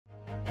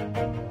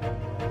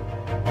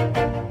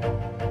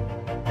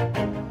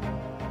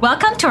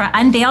Welcome to our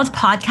Unveiled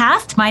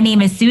podcast. My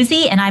name is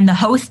Susie, and I'm the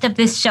host of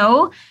this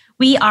show.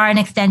 We are an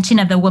extension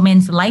of the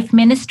Women's Life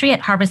Ministry at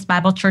Harvest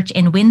Bible Church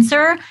in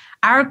Windsor.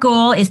 Our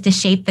goal is to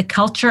shape the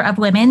culture of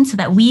women so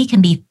that we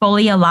can be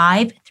fully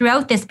alive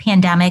throughout this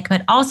pandemic,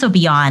 but also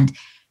beyond.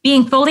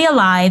 Being fully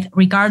alive,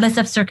 regardless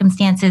of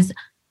circumstances,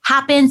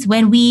 happens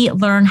when we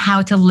learn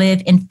how to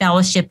live in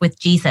fellowship with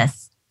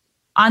Jesus.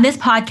 On this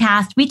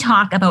podcast, we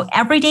talk about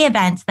everyday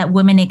events that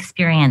women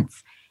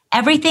experience.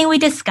 Everything we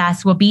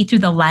discuss will be through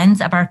the lens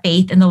of our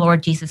faith in the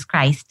Lord Jesus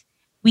Christ.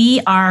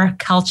 We are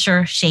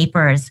culture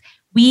shapers.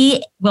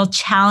 We will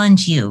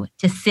challenge you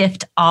to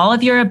sift all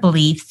of your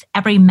beliefs,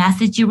 every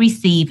message you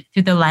receive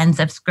through the lens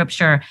of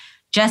Scripture.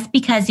 Just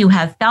because you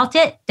have felt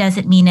it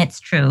doesn't mean it's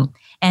true.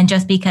 And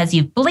just because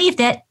you've believed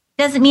it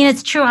doesn't mean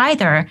it's true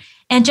either.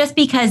 And just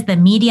because the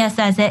media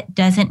says it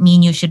doesn't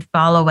mean you should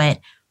follow it.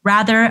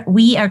 Rather,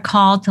 we are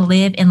called to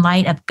live in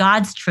light of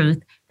God's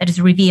truth that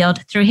is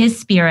revealed through His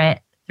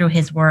Spirit, through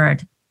His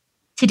Word.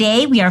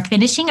 Today, we are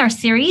finishing our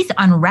series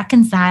on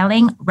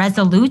Reconciling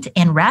Resolute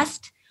and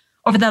Rest.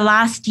 Over the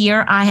last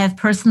year, I have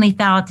personally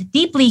felt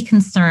deeply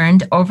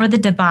concerned over the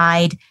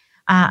divide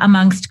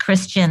amongst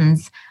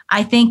Christians.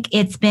 I think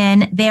it's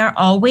been there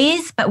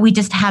always, but we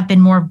just have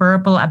been more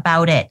verbal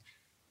about it.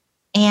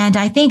 And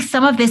I think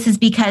some of this is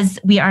because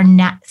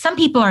some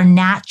people are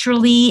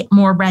naturally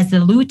more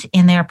resolute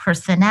in their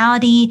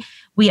personality.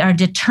 We are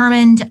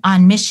determined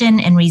on mission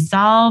and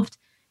resolved.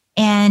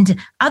 And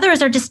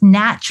others are just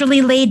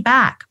naturally laid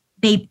back.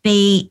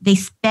 They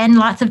spend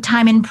lots of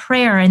time in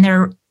prayer and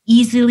they're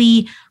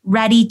easily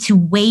ready to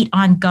wait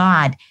on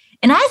God.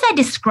 And as I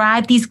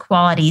describe these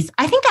qualities,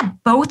 I think that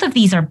both of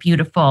these are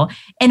beautiful.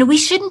 And we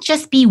shouldn't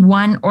just be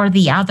one or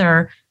the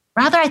other.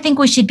 Rather, I think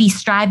we should be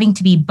striving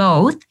to be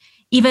both,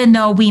 even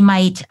though we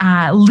might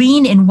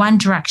lean in one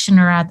direction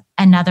or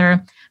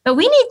another. But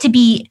we need to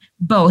be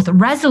both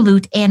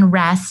resolute and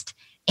rest.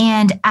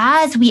 And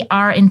as we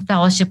are in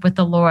fellowship with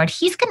the Lord,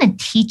 He's going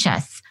to teach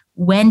us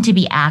when to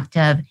be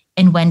active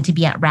and when to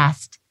be at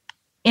rest.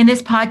 In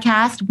this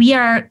podcast, we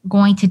are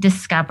going to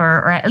discover,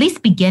 or at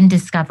least begin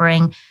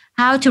discovering,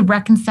 how to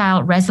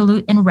reconcile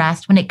resolute and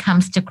rest when it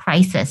comes to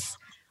crisis.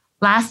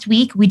 Last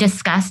week, we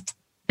discussed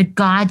the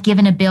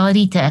God-given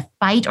ability to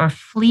fight or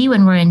flee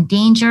when we're in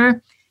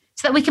danger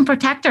so that we can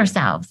protect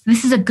ourselves.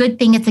 This is a good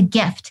thing. It's a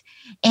gift.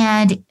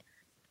 And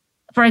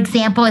for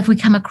example, if we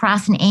come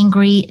across an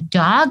angry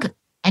dog,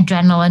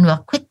 adrenaline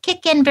will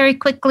kick in very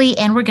quickly,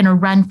 and we're going to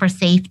run for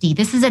safety.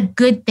 This is a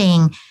good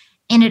thing.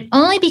 And it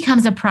only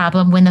becomes a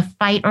problem when the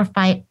fight or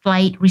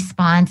flight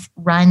response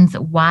runs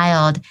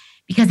wild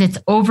because it's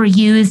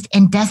overused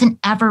and doesn't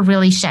ever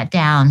really shut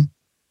down.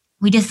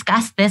 We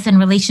discussed this in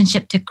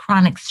relationship to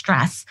chronic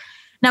stress.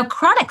 Now,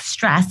 chronic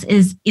stress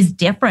is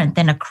different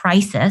than a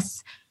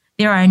crisis.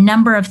 There are a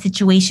number of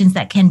situations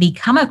that can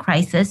become a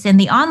crisis, and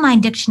the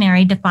online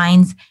dictionary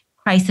defines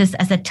crisis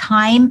as a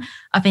time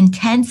of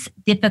intense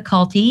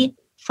difficulty,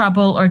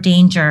 trouble, or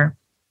danger.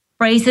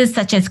 Phrases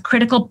such as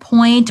critical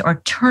point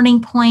or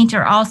turning point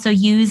are also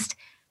used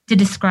to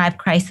describe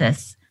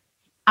crisis.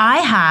 I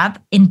have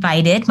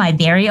invited my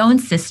very own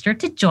sister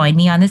to join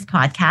me on this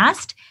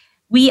podcast.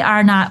 We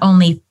are not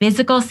only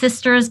physical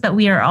sisters, but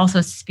we are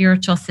also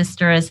spiritual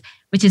sisters,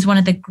 which is one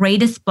of the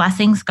greatest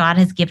blessings God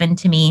has given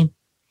to me.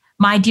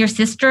 My dear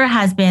sister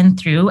has been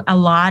through a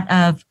lot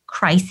of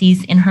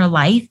crises in her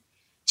life.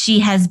 She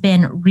has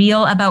been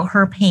real about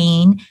her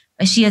pain,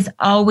 but she has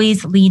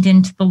always leaned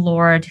into the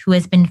Lord, who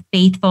has been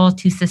faithful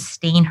to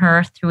sustain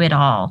her through it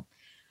all.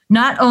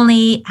 Not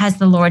only has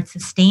the Lord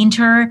sustained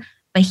her,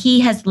 but He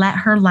has let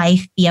her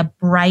life be a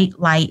bright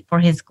light for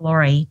His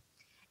glory.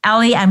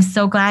 Ellie, I'm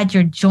so glad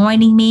you're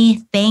joining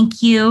me.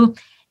 Thank you.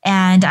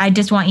 And I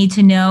just want you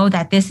to know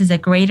that this is a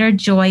greater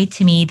joy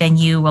to me than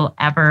you will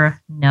ever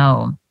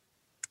know.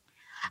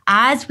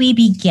 As we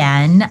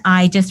begin,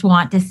 I just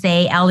want to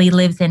say Ellie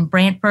lives in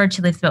Brantford.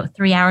 She lives about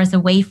 3 hours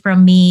away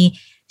from me.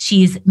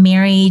 She's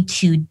married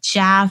to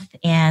Jeff,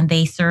 and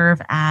they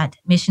serve at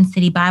Mission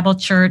City Bible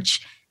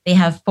Church. They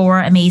have 4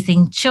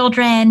 amazing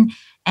children.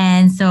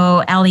 And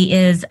so Ellie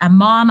is a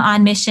mom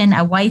on mission,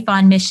 a wife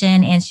on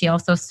mission, and she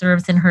also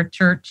serves in her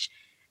church.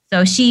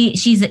 So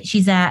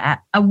she's a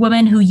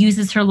woman who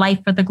uses her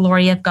life for the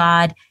glory of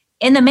God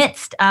in the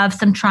midst of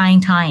some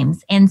trying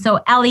times. And so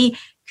Ellie,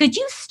 could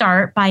you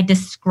start by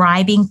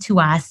describing to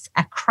us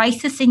a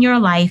crisis in your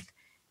life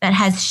that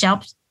has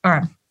shaped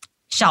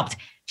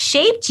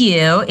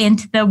you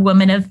into the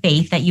woman of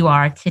faith that you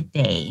are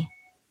today?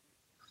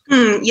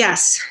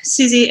 Yes,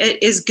 Susie,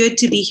 it is good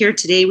to be here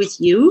today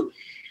with you.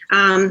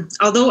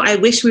 Although I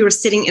wish we were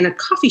sitting in a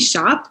coffee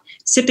shop,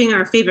 sipping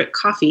our favorite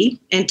coffee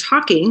and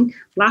talking,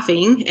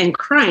 laughing and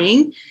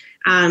crying,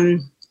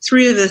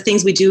 3 of the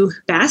things we do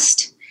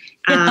best.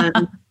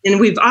 And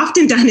we've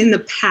often done in the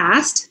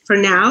past. For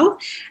now,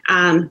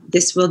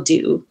 this will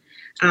do.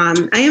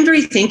 I am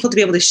very thankful to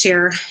be able to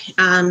share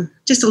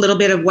just a little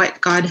bit of what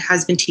God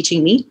has been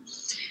teaching me.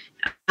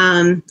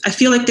 I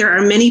feel like there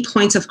are many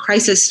points of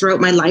crisis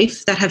throughout my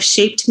life that have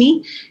shaped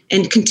me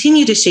and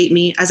continue to shape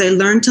me as I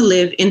learn to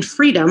live in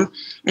freedom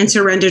and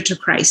surrender to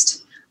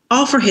Christ,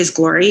 all for his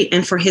glory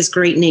and for his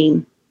great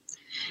name.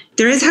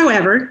 There is,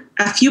 however,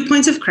 a few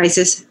points of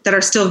crisis that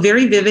are still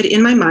very vivid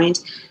in my mind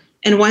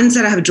and ones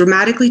that have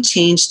dramatically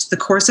changed the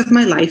course of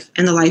my life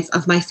and the life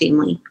of my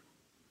family.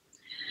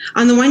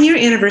 On the 1-year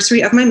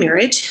anniversary of my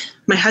marriage,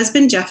 my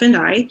husband Jeff and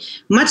I,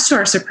 much to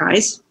our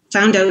surprise,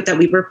 found out that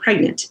we were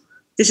pregnant.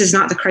 This is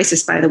not the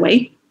crisis, by the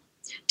way.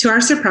 To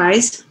our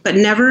surprise, but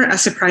never a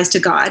surprise to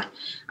God,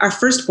 our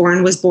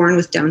firstborn was born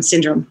with Down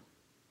syndrome.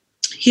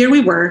 Here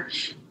we were.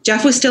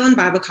 Jeff was still in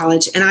Bible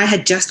college, and I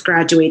had just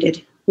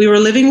graduated. We were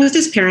living with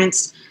his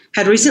parents,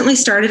 had recently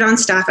started on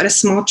staff at a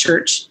small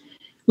church.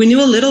 We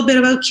knew a little bit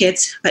about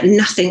kids, but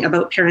nothing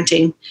about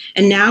parenting.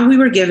 And now we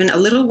were given a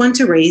little one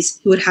to raise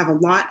who would have a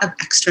lot of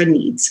extra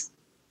needs.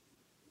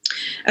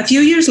 A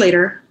few years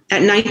later,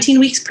 at 19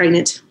 weeks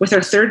pregnant with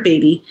our third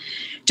baby,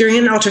 during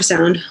an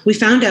ultrasound, we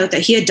found out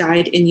that he had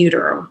died in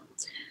utero.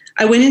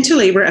 I went into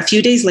labor a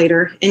few days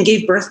later and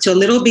gave birth to a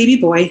little baby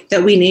boy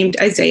that we named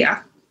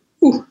Isaiah.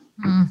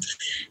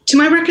 To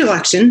my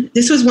recollection,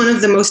 this was one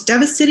of the most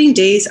devastating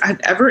days I've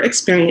ever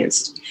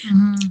experienced,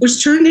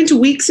 which turned into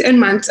weeks and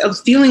months of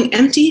feeling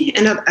empty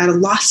and at a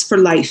loss for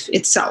life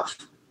itself.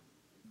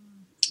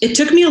 It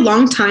took me a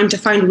long time to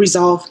find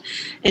resolve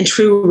and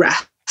true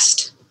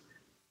rest.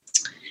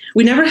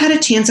 We never had a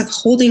chance of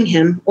holding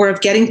him or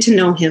of getting to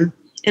know him,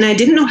 and I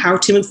didn't know how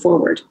to move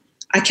forward.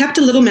 I kept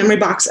a little memory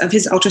box of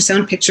his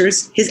ultrasound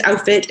pictures, his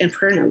outfit, and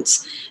prayer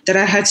notes that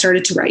I had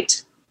started to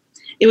write.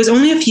 It was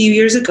only a few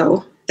years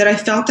ago that I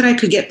felt that I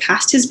could get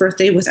past his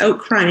birthday without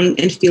crying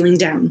and feeling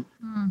down.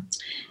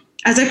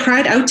 As I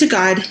cried out to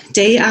God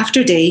day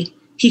after day,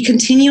 he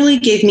continually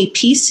gave me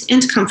peace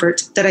and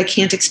comfort that I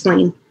can't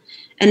explain.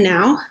 And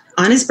now,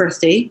 on his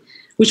birthday,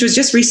 which was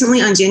just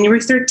recently on January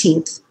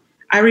 13th,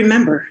 I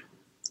remember.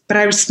 But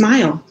I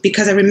smile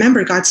because I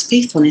remember God's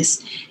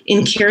faithfulness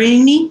in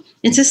carrying me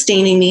and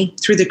sustaining me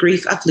through the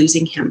grief of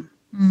losing him.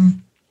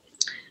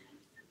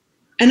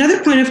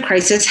 Another point of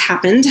crisis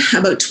happened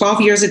about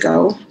 12 years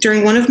ago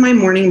during one of my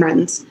morning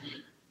runs.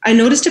 I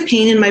noticed a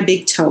pain in my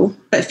big toe,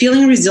 but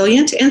feeling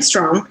resilient and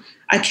strong,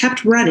 I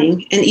kept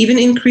running and even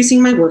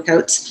increasing my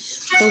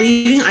workouts,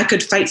 believing I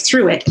could fight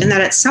through it and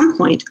that at some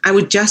point I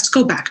would just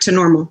go back to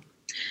normal.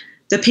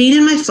 The pain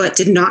in my foot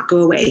did not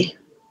go away.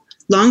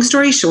 Long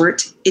story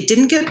short, it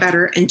didn't get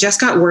better and just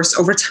got worse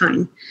over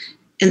time,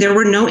 and there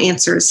were no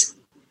answers.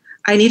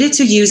 I needed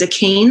to use a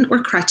cane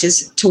or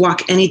crutches to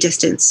walk any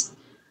distance.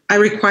 I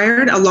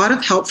required a lot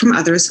of help from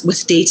others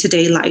with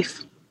day-to-day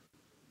life.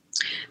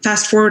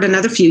 Fast forward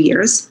another few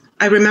years,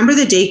 I remember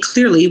the day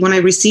clearly when I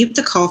received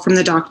the call from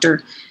the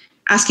doctor,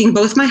 asking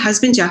both my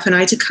husband Jeff and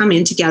I to come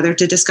in together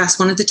to discuss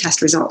one of the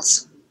test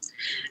results.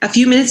 A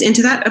few minutes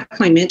into that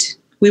appointment,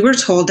 we were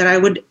told that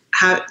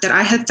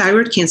I had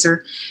thyroid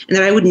cancer and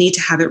that I would need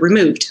to have it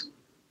removed.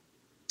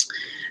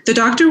 The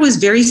doctor was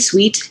very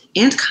sweet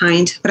and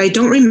kind, but I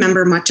don't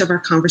remember much of our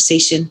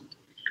conversation.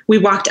 We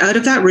walked out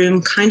of that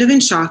room kind of in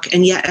shock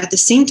and yet at the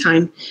same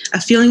time,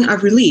 a feeling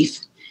of relief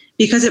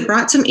because it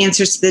brought some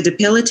answers to the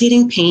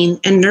debilitating pain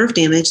and nerve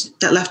damage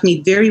that left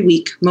me very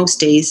weak most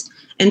days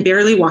and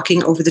barely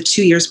walking over the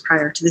 2 years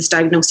prior to this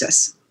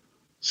diagnosis.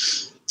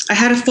 I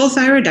had a full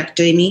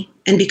thyroidectomy,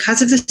 and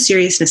because of the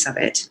seriousness of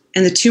it,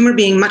 and the tumor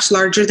being much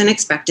larger than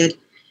expected,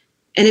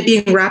 and it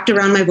being wrapped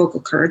around my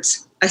vocal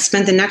cords, I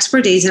spent the next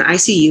 4 days in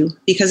ICU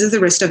because of the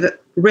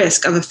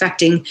risk of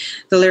affecting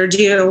the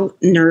laryngeal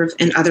nerve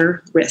and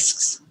other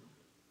risks.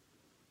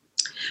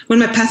 When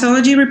my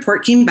pathology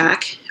report came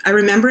back, I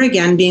remember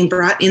again being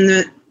brought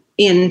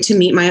in to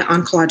meet my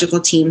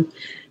oncological team,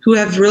 who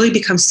have really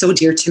become so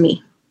dear to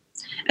me.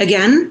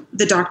 Again,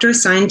 the doctor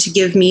assigned to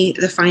give me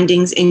the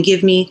findings and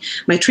give me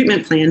my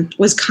treatment plan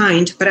was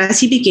kind, but as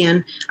he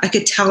began, I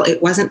could tell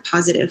it wasn't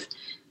positive.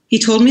 He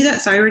told me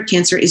that thyroid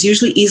cancer is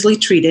usually easily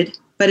treated,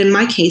 but in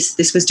my case,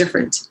 this was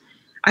different.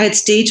 I had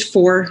stage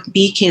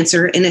 4B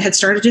cancer and it had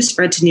started to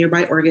spread to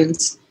nearby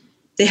organs.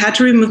 They had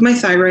to remove my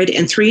thyroid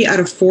and 3 out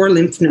of 4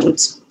 lymph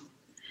nodes.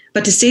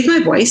 But to save my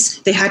voice,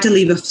 they had to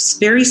leave a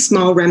very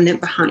small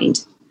remnant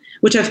behind,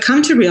 which I've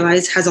come to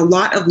realize has a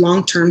lot of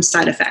long-term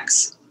side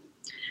effects.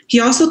 He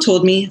also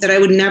told me that I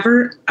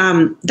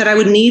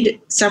would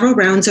need several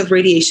rounds of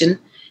radiation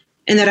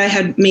and that I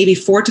had maybe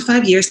 4 to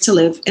 5 years to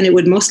live and it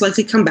would most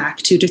likely come back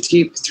 2 to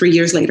 3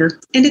 years later,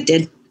 and it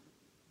did.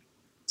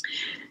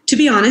 To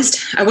be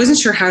honest, I wasn't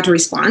sure how to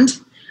respond.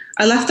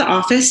 I left the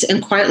office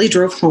and quietly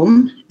drove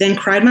home, then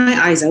cried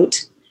my eyes out.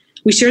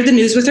 We shared the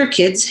news with our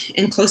kids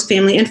and close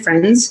family and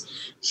friends.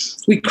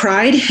 We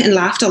cried and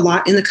laughed a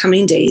lot in the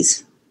coming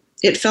days.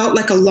 It felt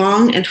like a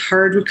long and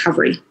hard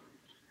recovery.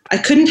 I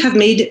couldn't have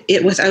made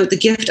it without the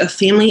gift of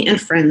family and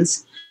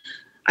friends.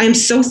 I am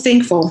so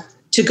thankful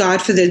to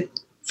God for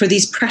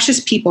these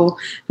precious people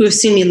who have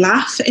seen me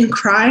laugh and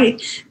cry,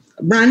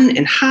 run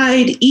and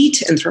hide,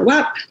 eat and throw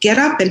up, get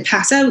up and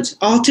pass out,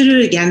 all to do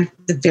it again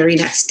the very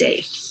next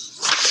day.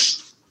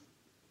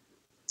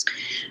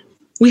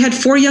 We had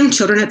 4 young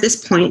children at this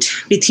point,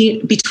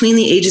 between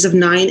the ages of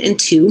 9 and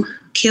 2.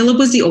 Caleb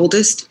was the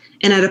oldest,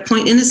 and at a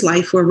point in his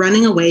life where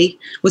running away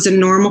was a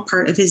normal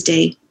part of his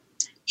day.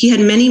 He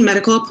had many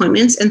medical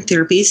appointments and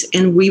therapies,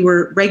 and we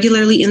were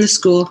regularly in the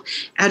school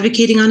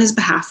advocating on his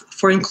behalf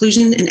for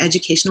inclusion and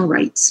educational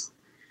rights.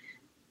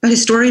 But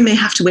his story may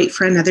have to wait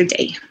for another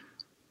day.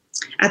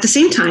 At the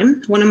same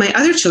time, one of my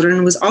other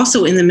children was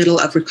also in the middle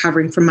of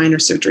recovering from minor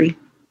surgery.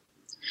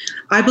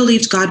 I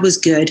believed God was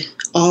good,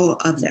 all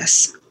of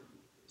this,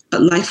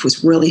 but life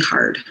was really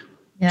hard.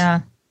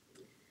 Yeah.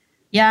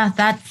 Yeah,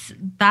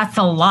 that's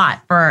a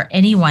lot for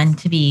anyone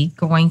to be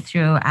going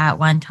through at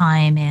one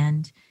time.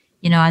 And,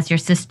 you know, as your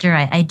sister,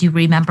 I do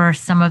remember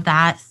some of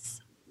that.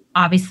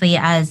 Obviously,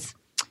 as,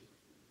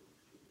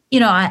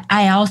 you know,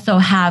 I also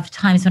have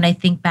times when I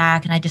think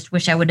back and I just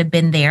wish I would have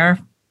been there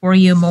for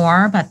you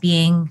more, but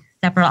being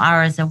several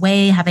hours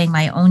away, having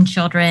my own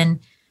children,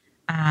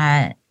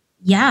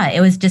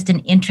 it was just an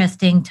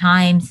interesting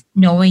time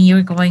knowing you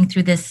were going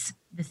through this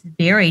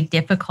very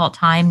difficult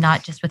time,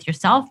 not just with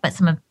yourself, but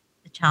some of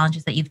the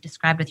challenges that you've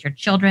described with your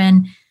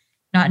children,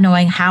 not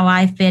knowing how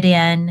I fit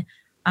in.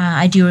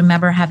 I do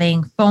remember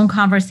having phone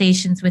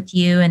conversations with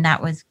you, and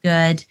that was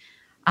good.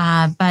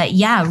 But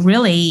yeah,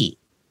 really,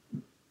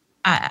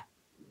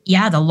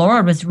 the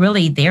Lord was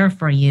really there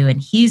for you,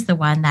 and He's the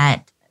one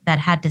that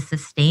had to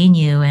sustain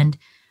you. And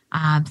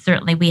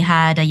certainly we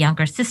had a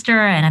younger sister,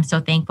 and I'm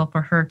so thankful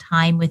for her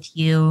time with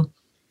you.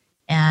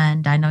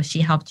 And I know she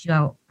helped you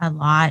out a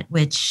lot,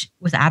 which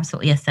was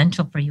absolutely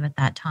essential for you at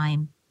that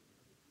time.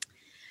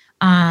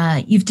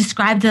 You've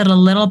described it a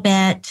little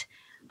bit,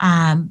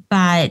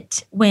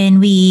 but when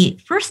we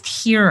first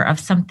hear of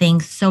something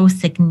so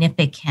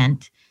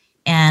significant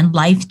and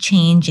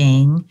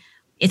life-changing,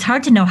 it's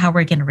hard to know how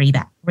we're going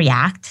to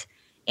react.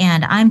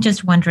 And I'm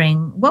just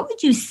wondering, what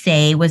would you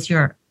say was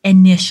your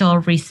initial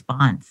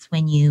response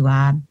when you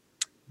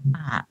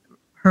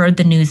heard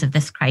the news of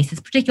this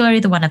crisis, particularly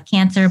the one of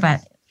cancer,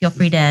 but feel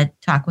free to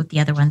talk with the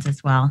other ones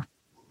as well.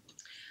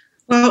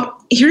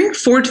 Well, hearing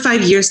 4 to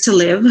 5 years to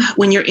live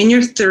when you're in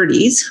your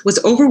 30s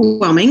was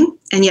overwhelming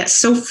and yet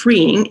so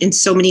freeing in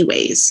so many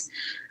ways.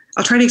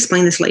 I'll try to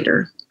explain this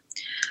later.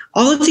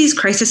 All of these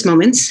crisis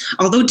moments,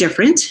 although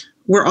different,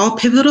 were all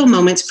pivotal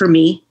moments for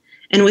me,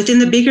 and within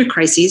the bigger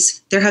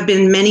crises, there have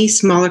been many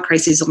smaller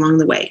crises along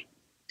the way.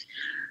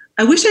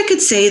 I wish I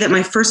could say that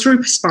my first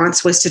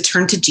response was to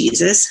turn to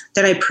Jesus,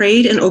 that I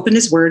prayed and opened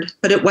His Word,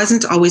 but it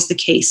wasn't always the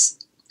case.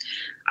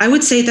 I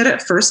would say that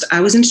at first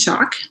I was in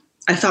shock.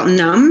 I felt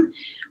numb,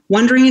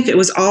 wondering if it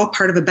was all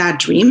part of a bad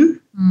dream.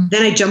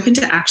 Then I jump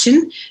into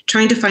action,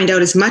 trying to find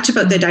out as much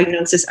about the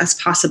diagnosis as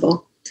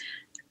possible.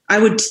 I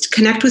would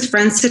connect with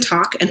friends to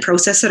talk and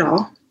process it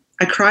all.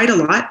 I cried a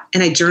lot,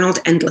 and I journaled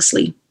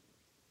endlessly.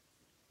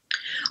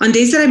 On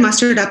days that I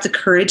mustered up the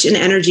courage and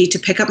energy to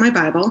pick up my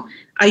Bible,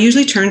 I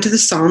usually turned to the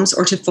Psalms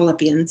or to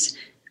Philippians.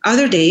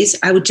 Other days,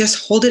 I would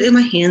just hold it in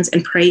my hands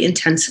and pray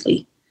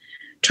intensely,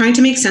 trying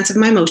to make sense of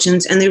my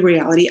emotions and the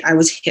reality I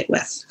was hit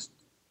with.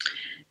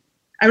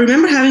 I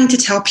remember having to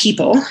tell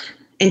people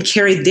and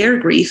carry their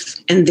grief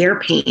and their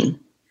pain.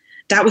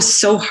 That was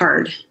so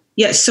hard,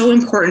 yet so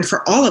important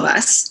for all of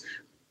us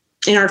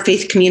in our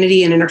faith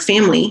community and in our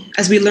family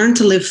as we learn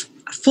to live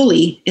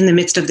fully in the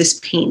midst of this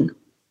pain.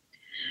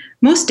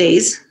 Most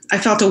days, I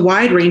felt a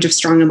wide range of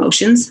strong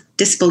emotions: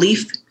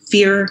 disbelief,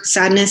 fear,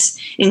 sadness,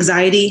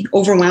 anxiety,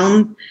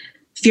 overwhelm,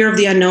 fear of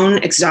the unknown,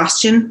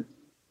 exhaustion.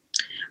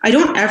 I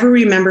don't ever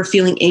remember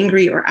feeling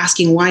angry or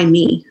asking why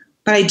me,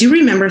 but I do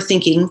remember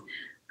thinking,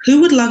 who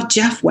would love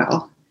Jeff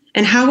well?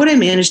 And how would I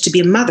manage to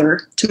be a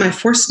mother to my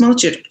 4 small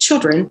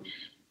children?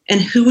 And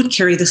who would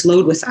carry this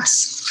load with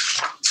us?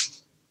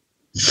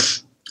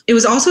 It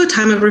was also a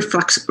time of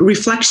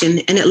reflection,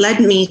 and it led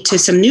me to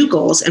some new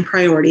goals and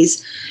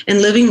priorities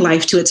and living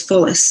life to its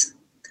fullest.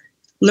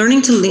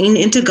 Learning to lean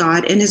into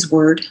God and His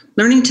Word,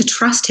 learning to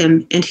trust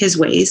Him and His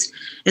ways,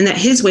 and that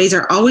His ways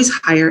are always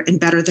higher and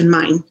better than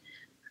mine.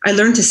 I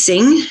learned to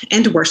sing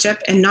and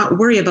worship and not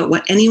worry about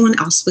what anyone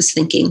else was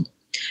thinking.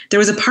 There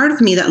was a part of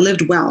me that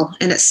lived well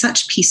and at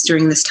such peace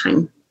during this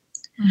time.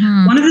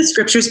 Mm-hmm. One of the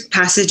scriptures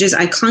passages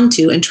I clung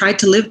to and tried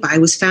to live by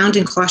was found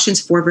in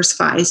Colossians 4, verse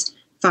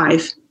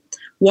 5.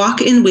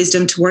 Walk in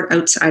wisdom toward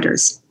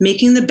outsiders,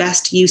 making the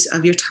best use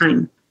of your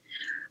time.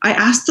 I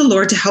asked the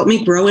Lord to help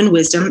me grow in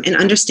wisdom and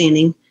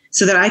understanding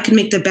so that I could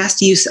make the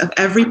best use of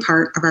every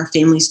part of our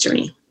family's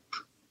journey.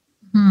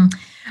 Mm-hmm.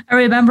 I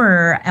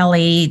remember,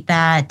 Ellie,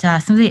 that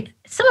some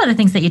of the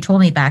things that you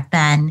told me back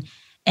then,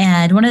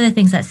 and one of the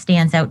things that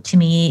stands out to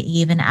me,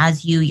 even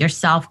as you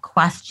yourself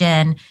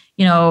question,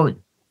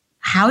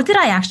 how did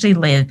I actually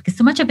live? Because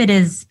so much of it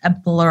is a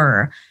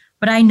blur.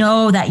 But I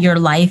know that your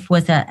life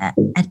was a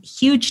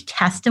huge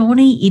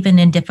testimony, even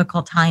in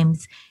difficult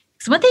times.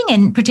 So one thing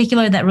in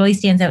particular that really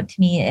stands out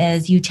to me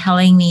is you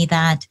telling me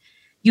that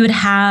you would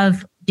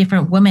have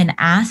different women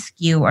ask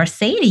you or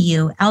say to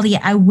you, Ellie,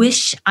 I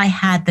wish I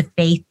had the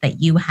faith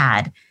that you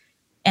had.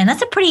 And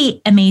that's a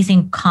pretty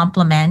amazing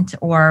compliment,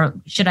 or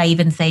should I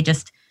even say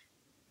just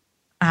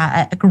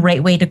a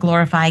great way to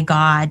glorify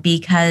God,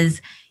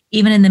 because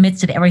even in the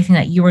midst of everything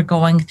that you were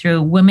going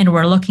through, women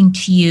were looking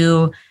to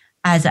you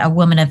as a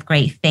woman of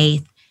great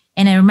faith.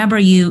 And I remember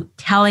you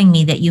telling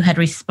me that you had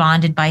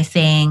responded by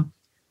saying,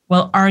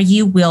 well, are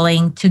you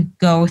willing to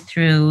go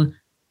through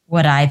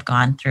what I've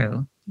gone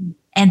through?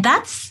 And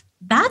that's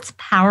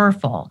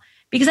powerful,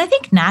 because I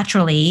think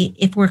naturally,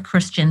 if we're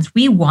Christians,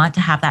 we want to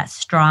have that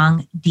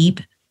strong, deep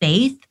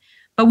faith,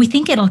 but we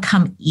think it'll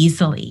come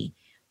easily.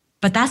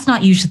 But that's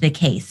not usually the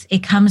case.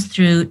 It comes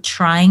through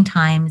trying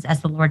times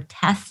as the Lord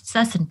tests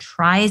us and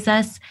tries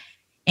us,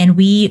 and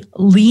we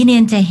lean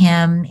into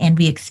him and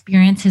we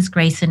experience his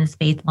grace and his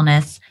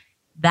faithfulness.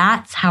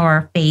 That's how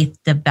our faith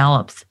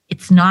develops.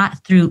 It's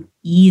not through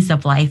ease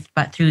of life,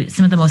 but through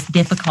some of the most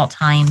difficult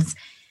times.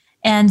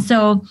 And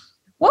so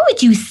what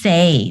would you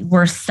say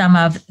were some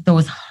of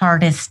those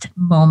hardest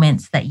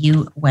moments that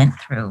you went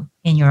through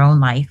in your own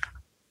life?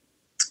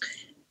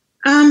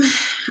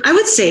 I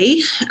would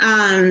say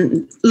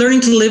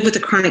learning to live with the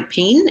chronic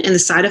pain and the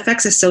side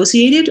effects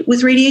associated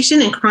with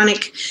radiation and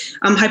chronic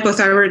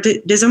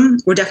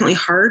hypothyroidism were definitely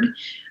hard.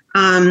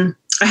 I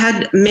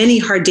had many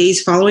hard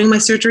days following my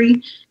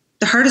surgery.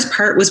 The hardest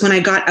part was when I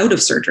got out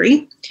of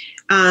surgery.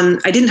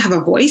 I didn't have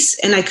a voice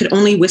and I could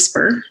only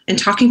whisper, and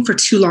talking for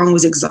too long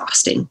was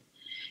exhausting.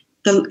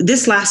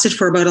 This lasted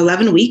for about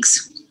 11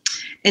 weeks,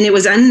 and it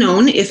was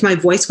unknown if my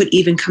voice would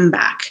even come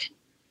back.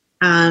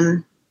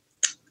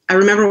 I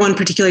remember one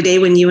particular day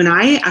when you and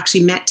I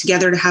actually met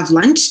together to have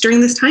lunch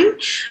during this time.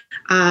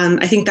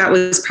 I think that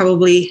was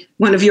probably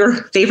one of your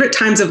favorite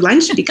times of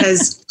lunch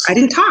because I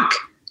didn't talk.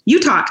 You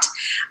talked.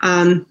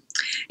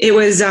 It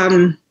was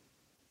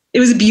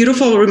a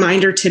beautiful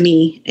reminder to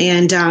me.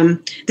 And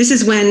this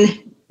is when,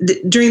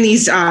 during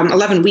these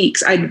 11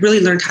 weeks, I really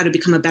learned how to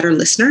become a better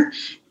listener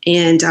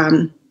and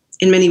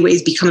in many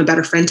ways become a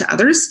better friend to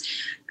others.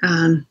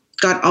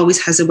 God always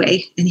has a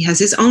way, and he has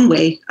his own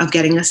way of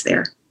getting us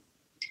there.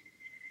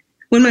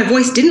 When my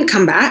voice did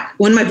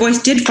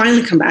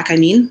finally come back,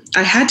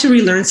 I had to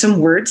relearn some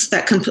words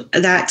that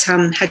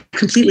had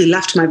completely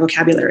left my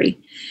vocabulary.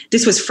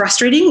 This was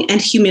frustrating and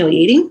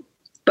humiliating,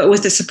 but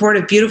with the support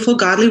of beautiful,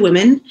 godly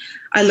women,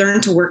 I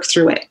learned to work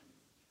through it.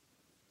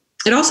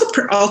 It also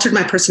altered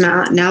my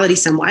personality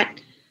somewhat.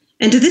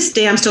 And to this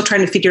day, I'm still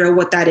trying to figure out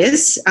what that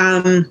is.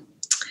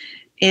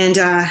 And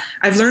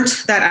I've learned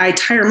that I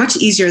tire much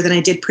easier than I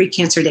did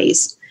pre-cancer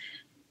days.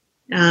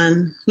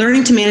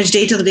 Learning to manage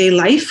day-to-day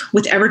life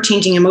with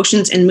ever-changing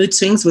emotions and mood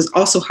swings was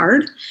also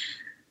hard.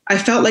 I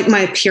felt like my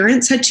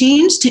appearance had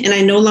changed and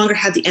I no longer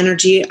had the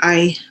energy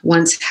I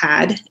once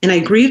had, and I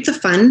grieved the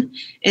fun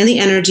and the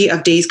energy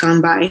of days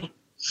gone by.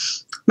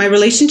 My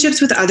relationships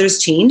with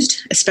others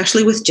changed,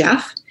 especially with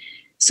Jeff.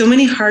 So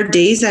many hard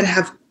days that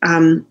have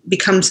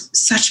become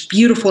such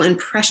beautiful and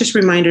precious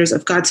reminders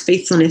of God's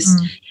faithfulness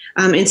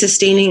in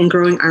sustaining and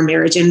growing our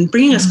marriage and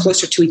bringing us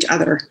closer to each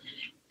other.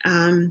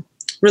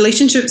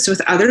 Relationships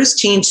with others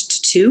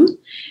changed too.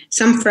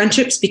 Some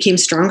friendships became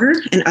stronger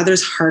and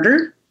others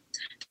harder.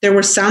 There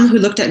were some who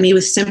looked at me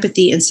with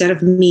sympathy instead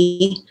of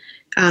me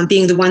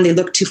being the one they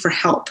looked to for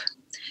help.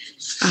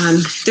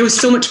 There was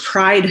so much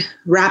pride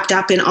wrapped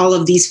up in all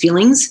of these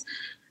feelings,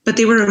 but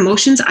they were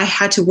emotions I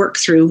had to work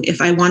through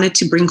if I wanted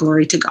to bring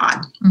glory to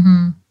God.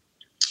 Mm-hmm.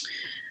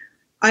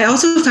 I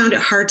also found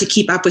it hard to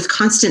keep up with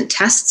constant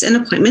tests and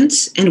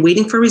appointments and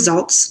waiting for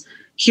results,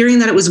 hearing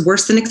that it was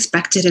worse than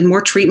expected and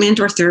more treatment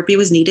or therapy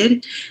was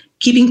needed,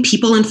 keeping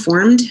people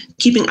informed,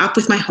 keeping up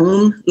with my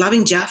home,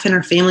 loving Jeff and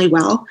our family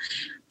well,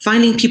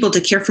 finding people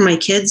to care for my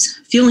kids,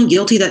 feeling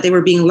guilty that they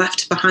were being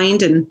left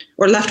behind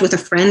or left with a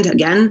friend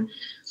again.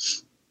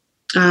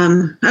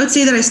 I would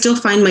say that I still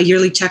find my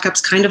yearly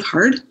checkups kind of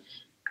hard.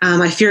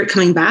 I fear it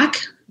coming back,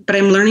 but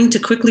I'm learning to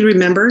quickly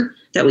remember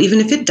that even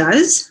if it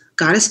does,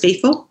 God is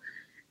faithful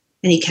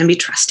and he can be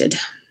trusted.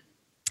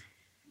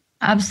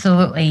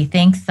 Absolutely.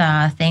 Thanks,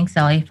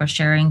 Ellie, for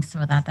sharing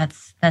some of that.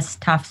 That's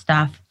tough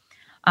stuff.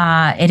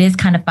 It is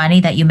kind of funny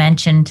that you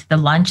mentioned the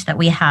lunch that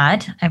we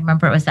had. I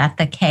remember it was at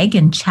the Keg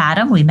in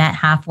Chatham. We met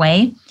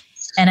halfway.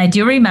 And I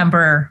do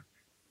remember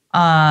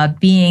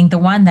being the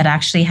one that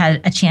actually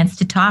had a chance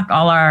to talk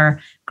all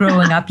our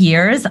growing up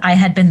years. I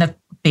had been the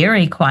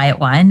very quiet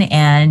one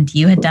and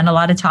you had done a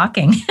lot of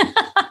talking.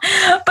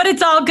 But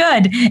it's all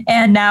good.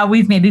 And now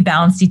we've maybe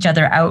balanced each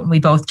other out and we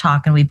both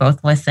talk and we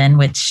both listen,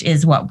 which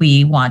is what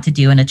we want to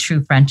do in a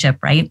true friendship,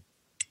 right?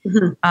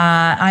 Mm-hmm.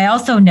 I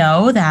also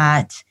know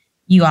that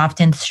you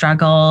often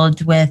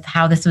struggled with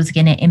how this was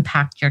going to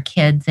impact your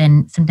kids.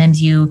 And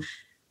sometimes you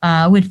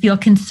would feel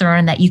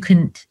concerned that you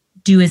couldn't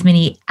do as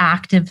many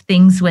active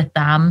things with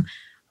them.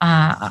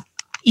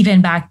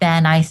 Even back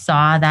then, I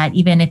saw that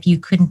even if you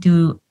couldn't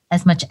do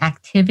as much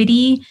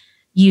activity,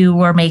 you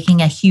were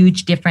making a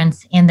huge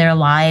difference in their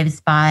lives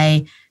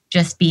by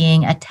just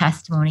being a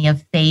testimony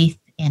of faith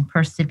and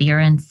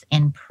perseverance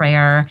and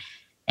prayer.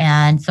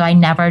 And so I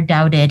never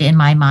doubted in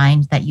my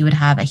mind that you would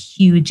have a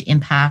huge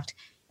impact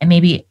and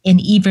maybe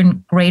an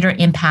even greater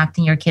impact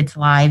in your kids'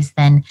 lives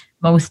than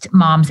most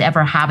moms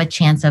ever have a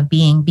chance of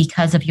being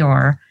because of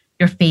your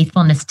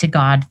faithfulness to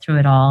God through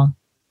it all.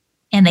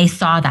 And they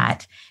saw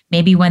that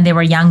maybe when they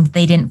were young,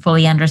 they didn't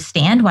fully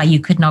understand why you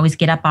couldn't always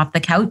get up off the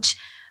couch.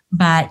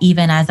 But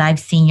even as I've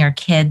seen your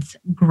kids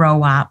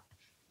grow up,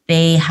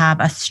 they have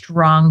a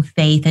strong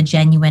faith, a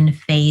genuine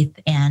faith,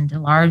 and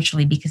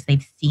largely because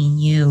they've seen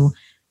you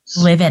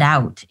live it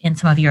out in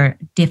some of your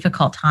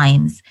difficult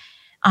times.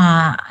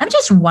 I'm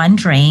just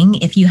wondering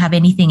if you have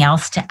anything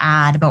else to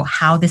add about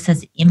how this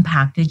has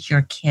impacted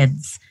your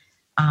kids,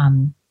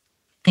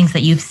 things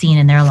that you've seen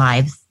in their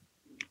lives.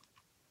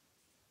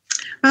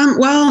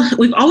 Well,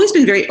 we've always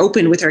been very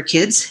open with our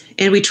kids,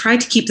 and we try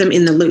to keep them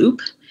in the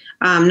loop,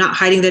 not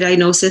hiding the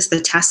diagnosis, the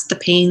test, the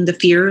pain, the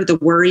fear, the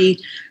worry,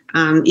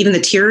 even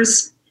the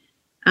tears.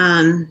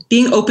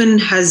 Being open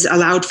has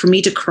allowed for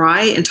me to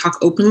cry and talk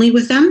openly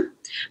with them,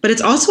 but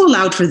it's also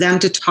allowed for them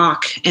to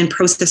talk and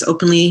process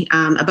openly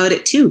about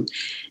it too.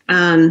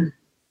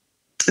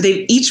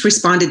 They've each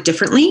responded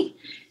differently.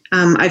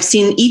 I've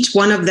seen each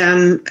one of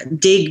them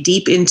dig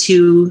deep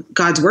into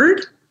God's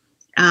word.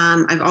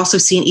 I've also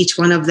seen each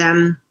one of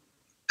them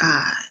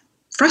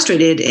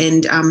frustrated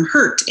and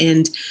hurt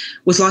and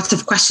with lots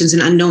of questions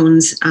and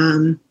unknowns.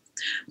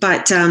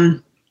 But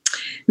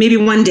maybe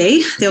one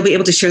day they'll be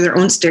able to share their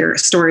own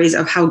stories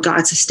of how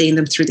God sustained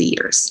them through the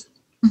years.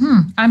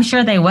 Mm-hmm. I'm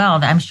sure they will.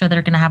 I'm sure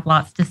they're going to have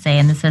lots to say,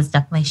 and this has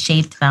definitely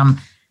shaped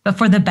them, but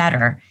for the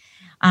better.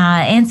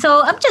 And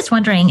so I'm just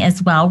wondering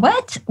as well,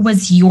 what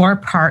was your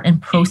part in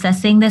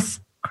processing this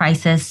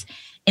crisis,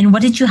 and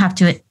what did you have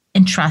to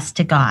entrust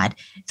to God?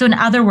 So in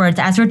other words,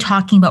 as we're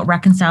talking about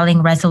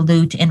reconciling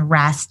resolute and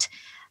rest,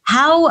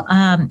 how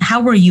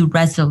were you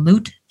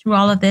resolute through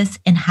all of this,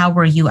 and how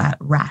were you at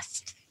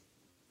rest?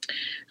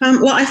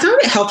 Well, I found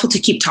it helpful to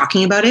keep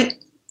talking about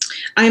it.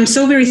 I am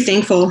so very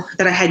thankful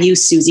that I had you,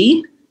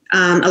 Susie,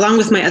 along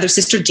with my other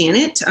sister,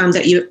 Janet,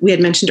 that we had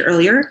mentioned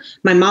earlier,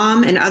 my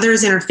mom and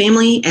others in our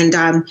family, and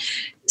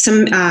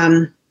some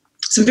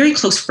very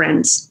close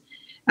friends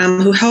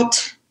who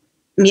helped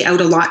me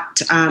out a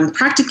lot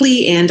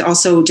practically and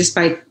also just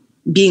by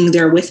being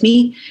there with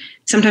me.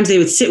 Sometimes they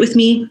would sit with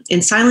me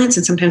in silence,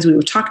 and sometimes we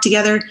would talk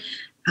together.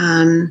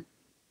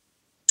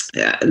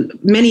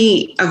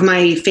 Many of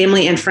my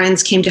family and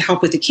friends came to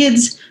help with the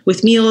kids,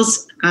 with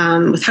meals,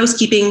 with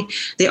housekeeping.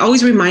 They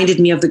always reminded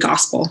me of the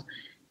gospel.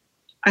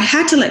 I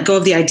had to let go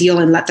of the ideal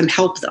and let them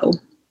help, though.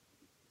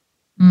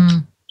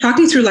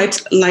 Talking through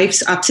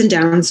life's ups and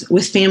downs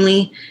with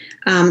family,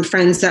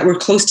 friends that were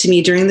close to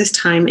me during this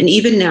time, and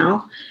even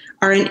now,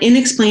 are an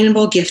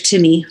inexplainable gift to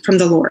me from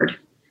the Lord.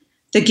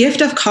 The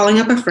gift of calling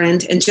up a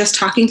friend and just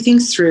talking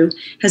things through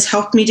has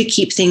helped me to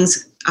keep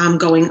things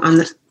going on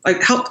the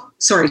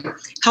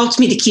helped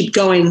me to keep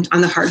going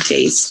on the hard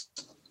days.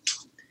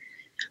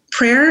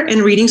 Prayer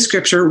and reading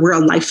scripture were a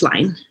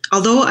lifeline.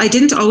 Although I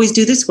didn't always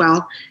do this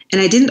well, and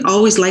I didn't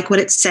always like what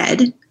it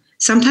said,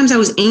 sometimes I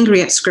was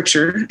angry at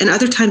scripture, and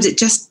other times it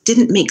just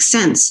didn't make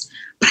sense.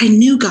 But I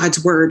knew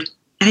God's word,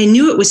 and I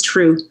knew it was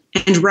true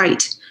and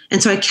right.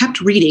 And so I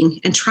kept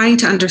reading and trying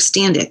to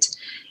understand it.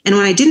 And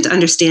when I didn't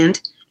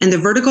understand, and the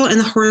vertical and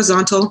the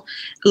horizontal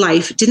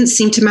life didn't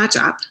seem to match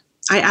up,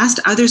 I asked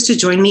others to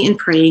join me in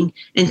praying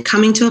and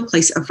coming to a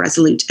place of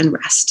resolute and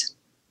rest.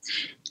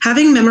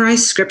 Having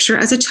memorized scripture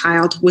as a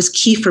child was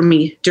key for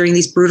me during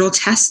these brutal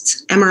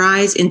tests,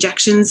 MRIs,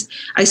 injections,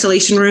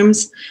 isolation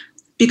rooms,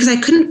 because I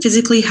couldn't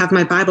physically have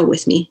my Bible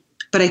with me,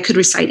 but I could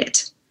recite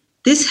it.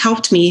 This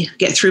helped me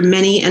get through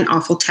many an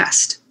awful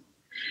test.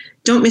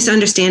 Don't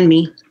misunderstand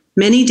me.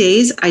 Many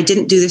days I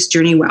didn't do this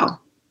journey well.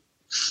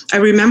 I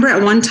remember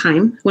at one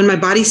time when my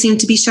body seemed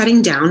to be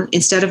shutting down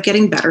instead of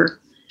getting better.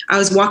 I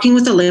was walking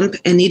with a limp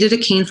and needed a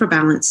cane for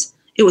balance.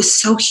 It was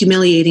so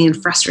humiliating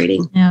and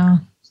frustrating. Yeah.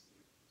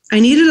 I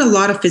needed a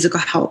lot of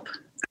physical help.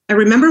 I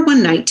remember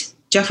one night,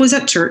 Jeff was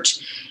at church,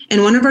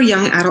 and one of our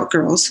young adult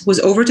girls was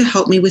over to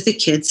help me with the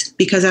kids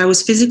because I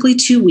was physically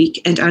too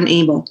weak and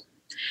unable.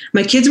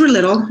 My kids were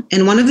little,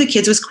 and one of the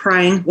kids was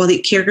crying while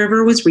the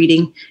caregiver was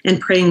reading and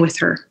praying with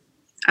her.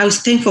 I was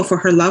thankful for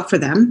her love for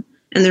them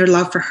and their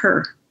love for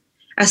her.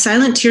 As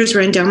silent tears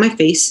ran down my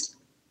face,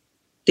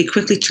 they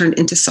quickly turned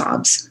into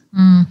sobs.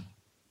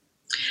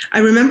 I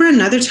remember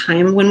another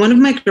time when one of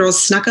my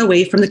girls snuck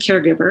away from the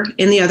caregiver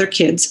and the other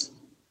kids.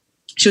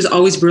 She was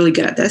always really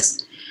good at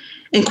this,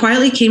 and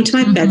quietly came to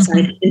my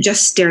bedside and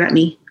just stared at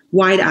me,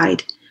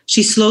 wide-eyed.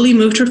 She slowly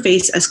moved her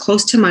face as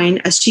close to mine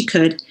as she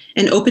could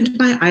and opened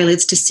my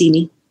eyelids to see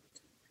me.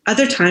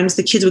 Other times,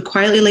 the kids would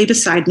quietly lay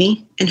beside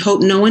me and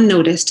hope no one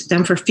noticed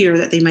them for fear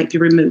that they might be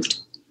removed.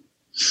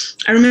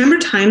 I remember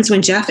times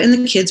when Jeff and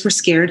the kids were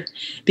scared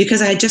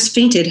because I had just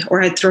fainted or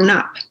had thrown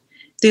up.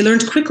 They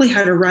learned quickly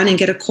how to run and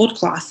get a cold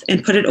cloth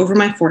and put it over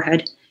my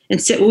forehead and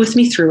sit with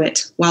me through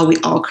it while we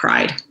all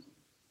cried.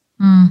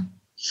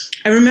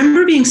 I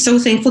remember being so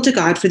thankful to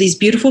God for these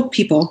beautiful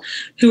people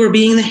who were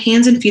being the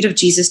hands and feet of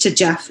Jesus to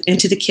Jeff and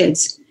to the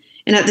kids,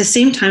 and at the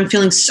same time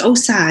feeling so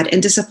sad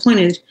and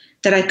disappointed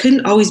that I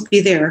couldn't always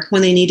be there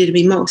when they needed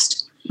me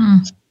most.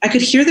 I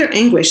could hear their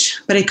anguish,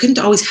 but I couldn't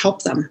always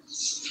help them.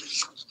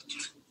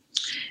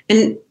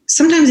 And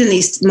sometimes in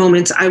these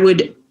moments, I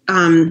would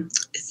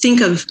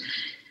think of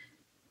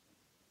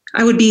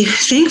I would be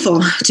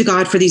thankful to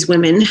God for these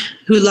women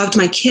who loved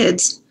my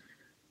kids.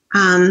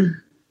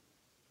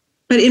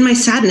 But in my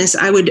sadness,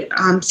 I would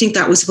think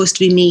that was supposed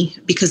to be me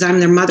because I'm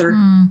their mother.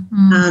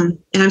 And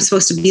I'm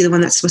supposed to be the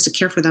one that's supposed to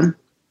care for them.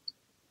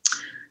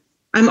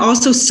 I'm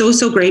also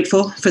so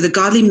grateful for the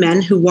godly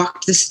men who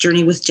walked this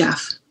journey with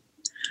Jeff.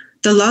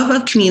 The love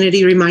of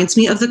community reminds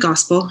me of the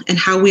gospel and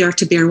how we are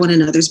to bear one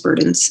another's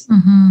burdens.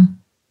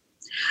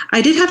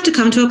 I did have to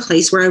come to a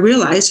place where I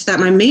realized that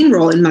my main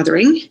role in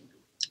mothering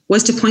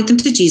was to point them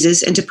to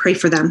Jesus and to pray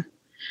for them.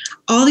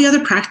 All the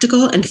other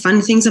practical and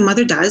fun things a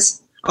mother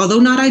does, although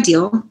not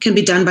ideal, can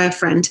be done by a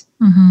friend.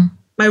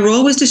 My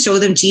role was to show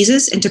them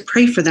Jesus and to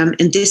pray for them,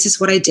 and this is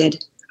what I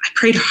did. I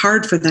prayed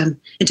hard for them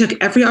and took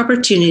every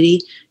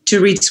opportunity to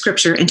read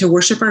scripture and to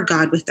worship our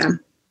God with them.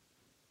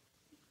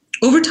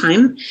 Over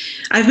time,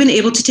 I've been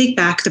able to take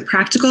back the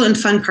practical and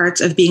fun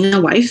parts of being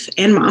a wife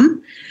and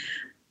mom,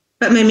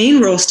 but my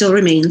main role still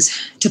remains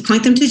to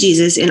point them to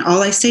Jesus in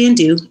all I say and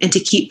do and to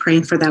keep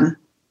praying for them.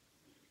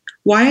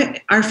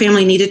 Why our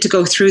family needed to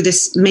go through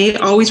this may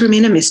always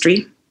remain a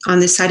mystery on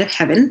this side of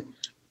heaven.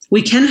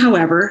 We can,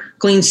 however,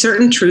 glean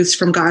certain truths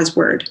from God's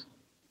word.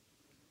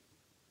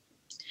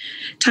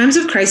 Times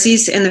of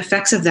crises and the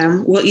effects of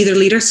them will either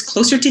lead us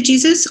closer to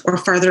Jesus or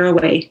farther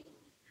away.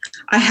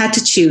 I had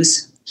to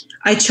choose.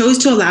 I chose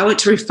to allow it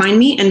to refine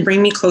me and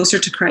bring me closer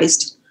to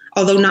Christ,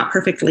 although not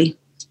perfectly.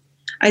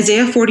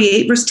 Isaiah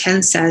 48 verse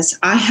 10 says,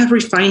 I have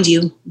refined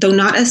you, though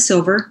not as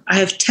silver. I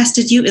have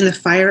tested you in the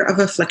fire of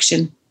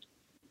affliction.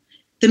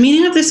 The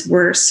meaning of this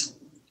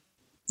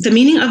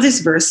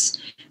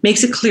verse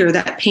makes it clear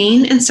that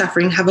pain and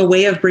suffering have a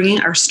way of bringing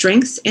our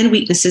strengths and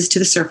weaknesses to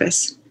the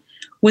surface.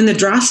 When the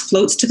dross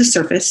floats to the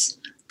surface,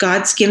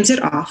 God skims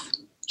it off.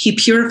 He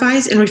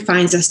purifies and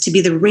refines us to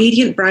be the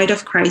radiant bride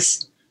of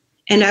Christ.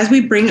 And as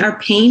we bring our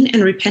pain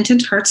and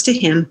repentant hearts to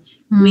him,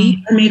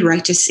 we are made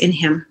righteous in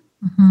him.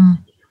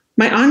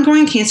 My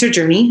ongoing cancer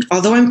journey,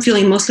 although I'm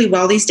feeling mostly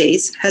well these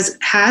days,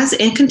 has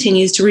and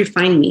continues to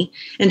refine me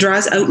and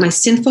draws out my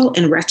sinful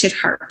and wretched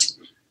heart,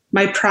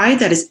 my pride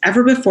that is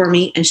ever before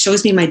me and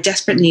shows me my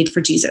desperate need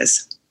for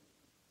Jesus.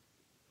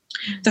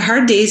 The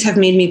hard days have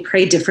made me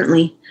pray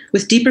differently,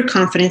 with deeper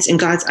confidence in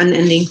God's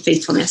unending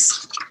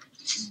faithfulness.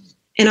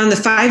 And on the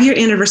 5-year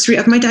anniversary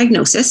of my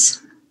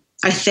diagnosis,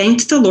 I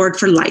thanked the Lord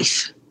for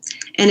life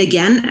and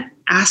again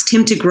asked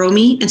him to grow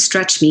me and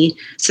stretch me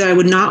so that I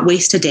would not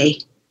waste a day,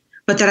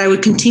 but that I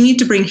would continue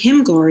to bring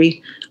him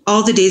glory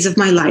all the days of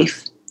my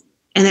life,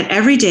 and that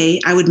every day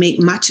I would make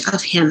much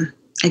of him,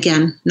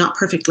 again, not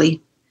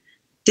perfectly.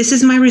 This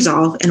is my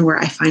resolve and where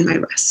I find my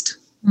rest.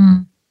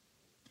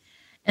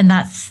 And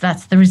that's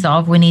the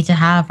resolve we need to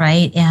have,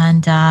 right?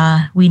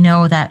 And we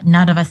know that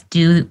none of us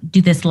do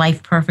this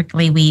life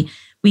perfectly.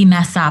 We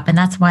mess up, and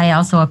that's why I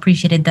also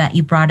appreciated that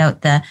you brought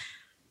out the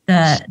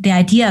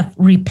idea of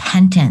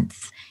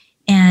repentance.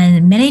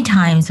 And many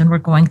times when we're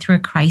going through a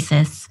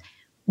crisis,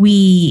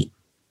 we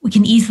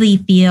can easily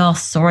feel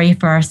sorry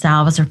for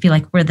ourselves or feel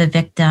like we're the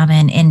victim,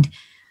 and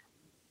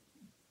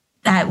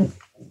that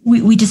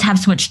we just have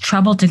so much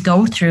trouble to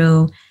go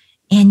through.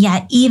 And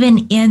yet,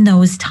 even in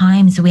those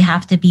times, we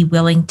have to be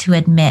willing to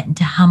admit and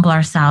to humble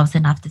ourselves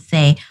enough to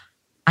say,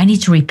 I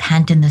need to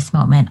repent in this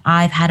moment.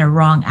 I've had a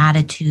wrong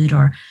attitude,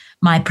 or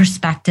my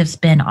perspective's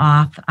been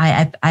off.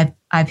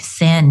 I've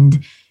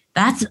sinned.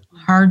 That's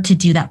hard to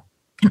do. That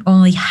can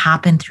only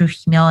happen through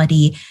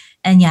humility.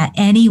 And yet,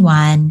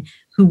 anyone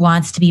who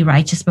wants to be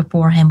righteous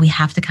before him, we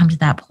have to come to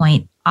that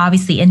point.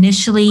 Obviously,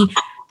 initially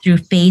through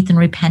faith and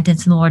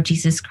repentance in the Lord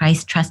Jesus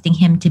Christ, trusting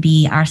him to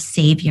be our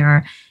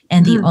Savior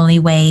and the only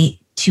way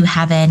to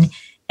heaven.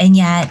 And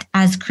yet,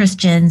 as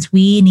Christians,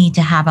 we need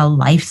to have a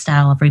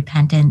lifestyle of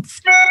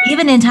repentance,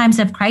 even in times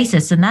of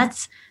crisis. And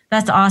that's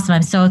awesome.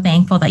 I'm so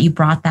thankful that you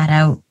brought that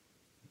out.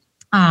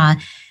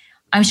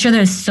 I'm sure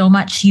there's so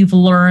much you've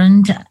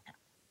learned,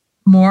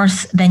 more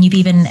than you've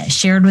even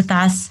shared with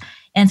us.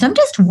 And so I'm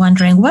just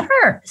wondering, what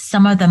are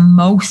some of the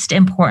most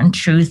important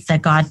truths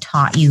that God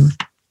taught you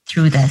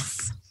through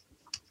this?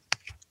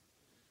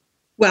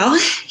 Well,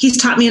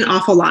 he's taught me an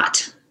awful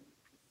lot.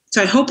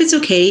 So I hope it's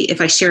okay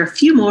if I share a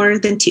few more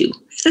than 2.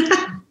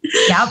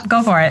 Yep,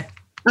 go for it.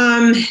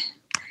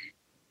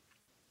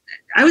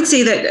 I would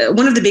say that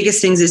one of the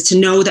biggest things is to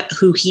know that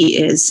who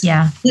he is.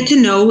 Yeah. Get to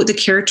know the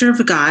character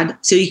of God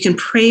so you can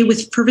pray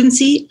with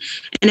fervency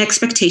and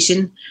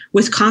expectation,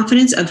 with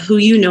confidence of who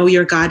you know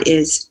your God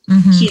is.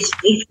 He is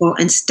faithful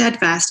and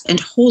steadfast and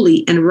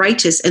holy and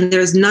righteous, and there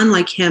is none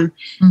like him.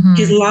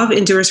 His love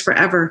endures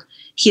forever.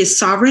 He is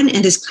sovereign,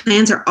 and his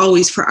plans are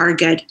always for our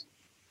good.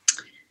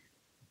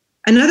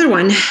 Another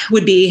one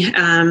would be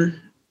to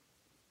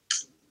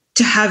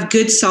have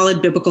good,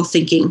 solid biblical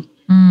thinking,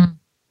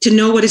 to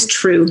know what is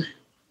true.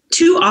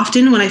 Too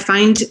often when I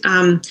find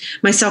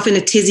myself in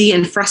a tizzy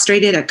and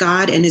frustrated at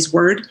God and his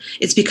word,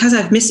 it's because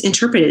I've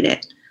misinterpreted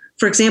it.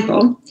 For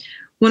example,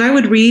 when I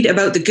would read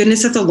about the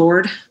goodness of the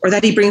Lord, or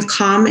that he brings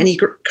calm and he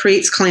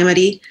creates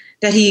calamity,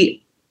 that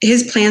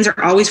his plans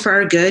are always for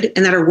our good,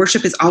 and that our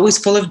worship is always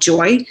full of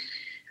joy,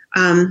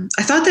 I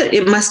thought that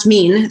it must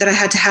mean that I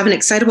had to have an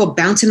excitable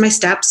bounce in my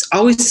steps,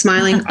 always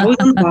smiling, always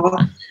on the ball,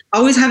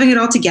 always having it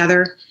all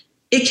together.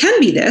 It can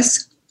be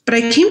this, but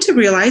I came to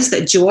realize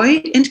that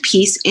joy and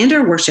peace and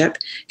our worship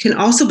can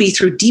also be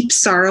through deep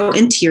sorrow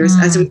and tears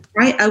as we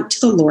cry out to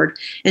the Lord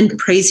and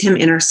praise him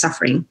in our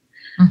suffering.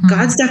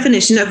 God's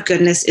definition of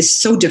goodness is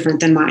so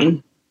different than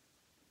mine.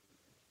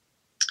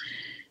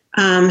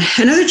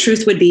 Another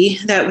truth would be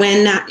that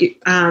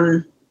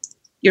when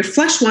your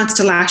flesh wants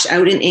to lash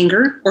out in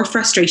anger or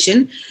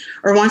frustration,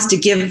 or wants to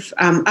give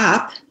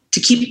up, to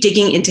keep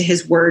digging into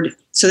his word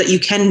so that you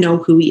can know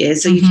who he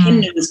is, so you can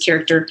know his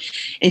character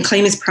and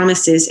claim his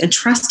promises and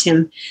trust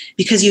him,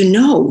 because you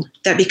know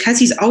that because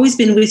he's always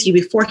been with you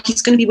before,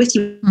 he's going to be with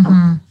you.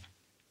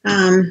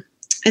 And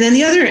then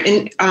the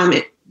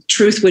other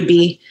truth would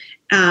be,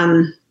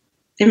 and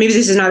maybe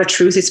this is not a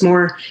truth, it's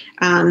more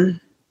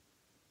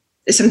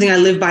it's something I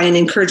live by and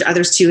encourage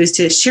others to, is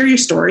to share your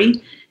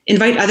story,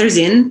 invite others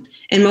in,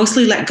 and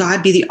mostly let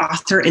God be the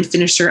author and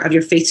finisher of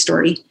your faith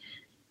story.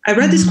 I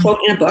read this quote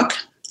in a book,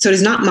 so it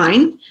is not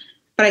mine,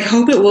 but I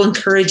hope it will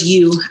encourage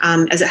you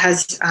as it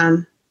has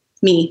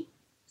me.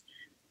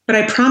 But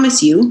I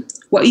promise you,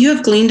 what you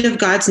have gleaned of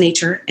God's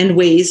nature and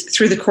ways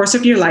through the course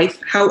of your life,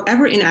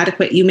 however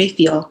inadequate you may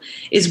feel,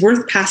 is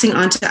worth passing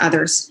on to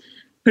others,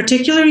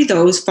 particularly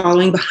those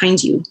following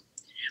behind you.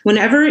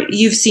 Whenever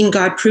you've seen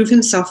God prove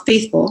himself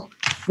faithful,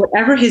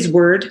 whatever his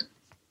word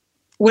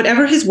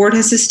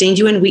has sustained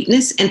you in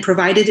weakness and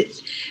provided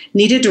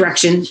needed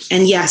direction,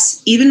 and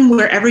yes, even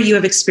wherever you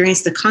have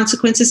experienced the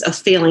consequences of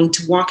failing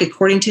to walk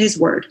according to his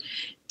word,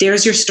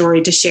 there's your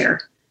story to share.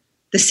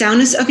 The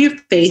soundness of your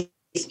faith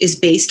is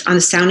based on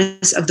the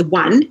soundness of the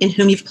one in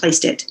whom you've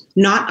placed it,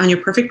 not on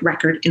your perfect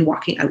record in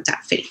walking out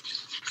that faith.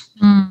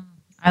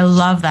 I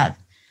love that.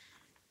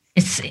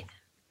 It's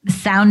the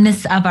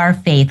soundness of our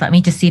faith. Let me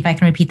just see if I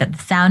can repeat that.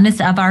 The soundness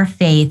of our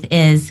faith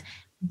is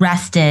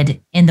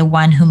rested in the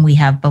one whom we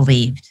have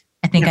believed.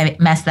 I think I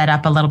messed that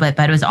up a little bit,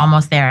 but it was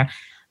almost there.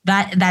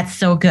 That's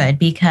so good,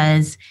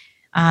 because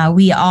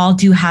we all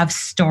do have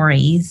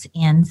stories,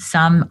 and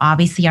some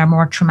obviously are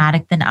more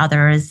traumatic than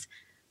others,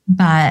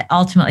 but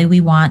ultimately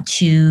we want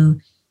to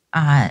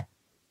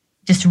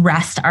just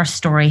rest our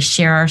story,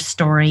 share our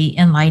story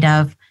in light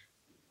of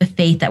the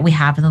faith that we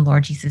have in the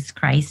Lord Jesus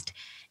Christ.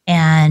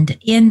 And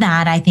in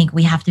that, I think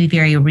we have to be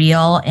very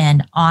real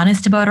and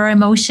honest about our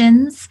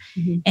emotions.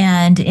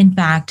 And in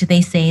fact,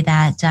 they say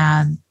that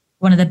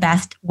one of the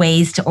best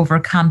ways to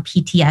overcome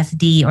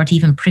PTSD, or to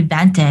even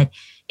prevent it,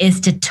 is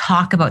to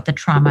talk about the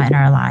trauma in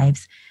our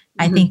lives.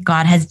 I think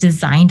God has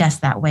designed us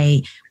that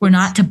way. We're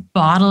not to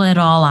bottle it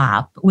all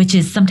up, which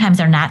is sometimes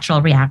our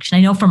natural reaction.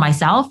 I know for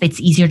myself, it's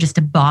easier just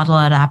to bottle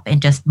it up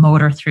and just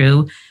motor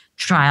through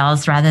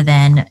trials rather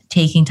than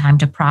taking time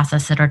to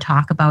process it or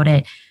talk about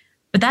it.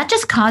 But that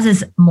just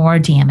causes more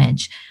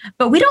damage.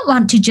 But we don't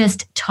want to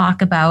just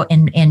talk about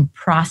and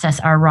process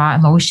our raw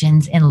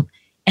emotions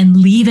and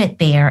leave it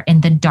there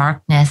in the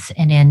darkness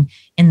and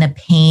in the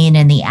pain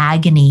and the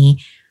agony,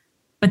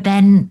 but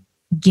then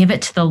give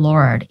it to the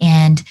Lord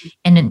and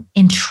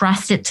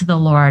entrust it to the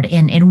Lord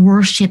and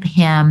worship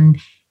him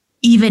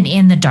even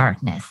in the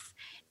darkness.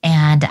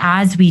 And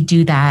as we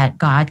do that,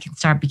 God can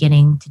start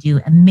beginning to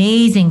do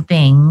amazing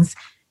things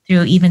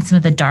through even some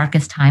of the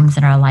darkest times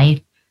in our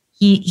life.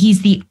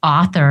 He's the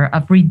author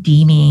of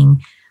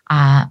redeeming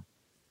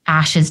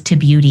ashes to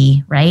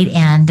beauty, right?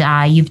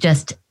 And you've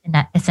just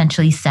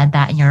essentially said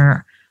that in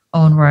your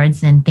own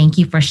words, and thank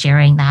you for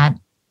sharing that.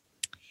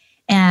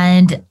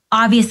 And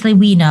obviously,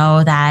 we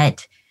know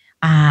that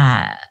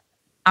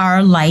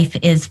our life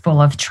is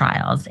full of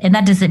trials, and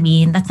that doesn't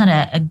mean that's not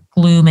a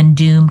gloom and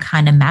doom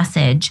kind of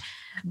message,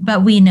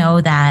 but we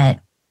know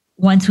that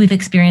once we've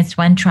experienced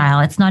one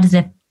trial, it's not as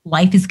if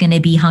life is going to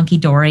be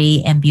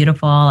hunky-dory and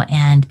beautiful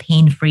and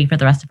pain-free for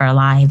the rest of our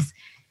lives.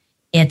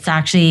 It's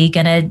actually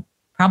going to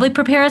probably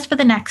prepare us for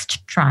the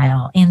next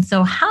trial. And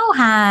so how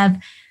have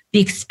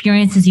the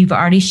experiences you've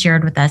already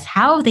shared with us,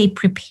 how have they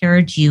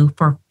prepared you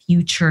for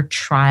future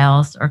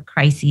trials or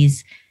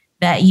crises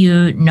that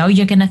you know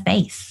you're going to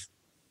face?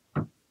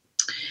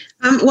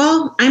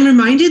 Well, I'm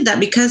reminded that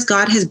because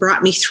God has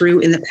brought me through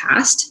in the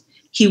past,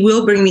 he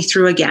will bring me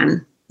through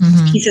again.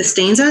 He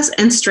sustains us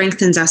and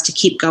strengthens us to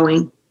keep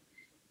going.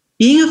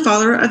 Being a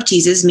follower of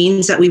Jesus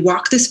means that we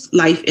walk this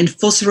life in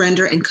full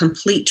surrender and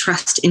complete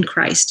trust in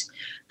Christ,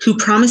 who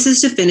promises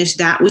to finish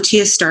that which he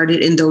has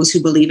started in those who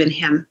believe in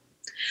him.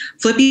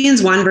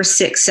 Philippians 1 verse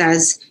 6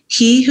 says,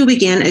 "He who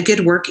began a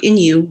good work in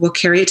you will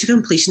carry it to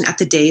completion at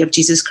the day of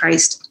Jesus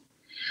Christ."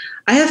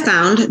 I have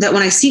found that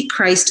when I seek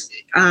Christ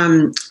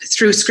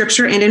through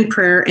scripture and in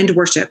prayer and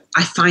worship,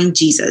 I find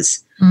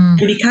Jesus. And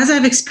because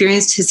I've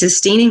experienced his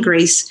sustaining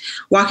grace,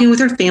 walking with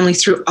our family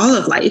through all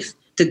of life,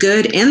 the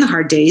good and the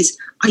hard days,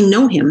 I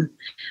know him.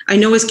 I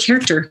know his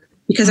character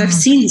because I've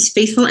seen his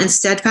faithful and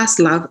steadfast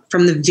love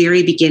from the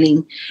very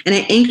beginning. And I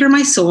anchor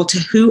my soul to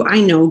who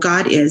I know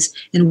God is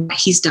and what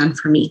he's done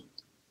for me.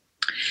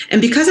 And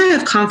because I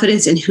have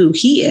confidence in who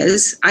he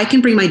is, I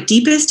can bring my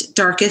deepest,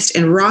 darkest,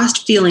 and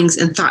rawest feelings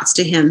and thoughts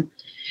to him.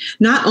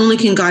 Not only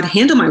can God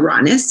handle my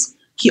rawness,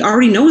 he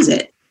already knows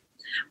it.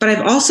 But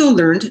I've also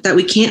learned that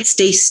we can't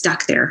stay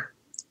stuck there.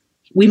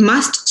 We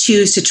must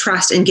choose to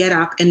trust and get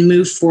up and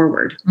move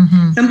forward.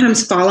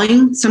 Sometimes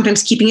falling,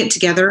 sometimes keeping it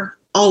together,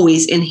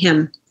 always in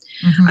him.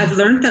 I've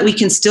learned that we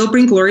can still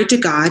bring glory to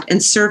God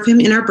and serve him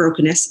in our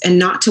brokenness and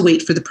not to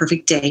wait for the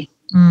perfect day.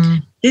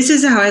 This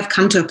is how I've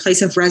come to a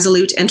place of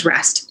resolute and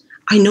rest.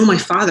 I know my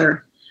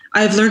Father.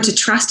 I have learned to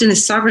trust in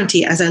his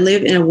sovereignty as I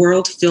live in a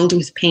world filled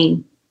with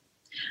pain.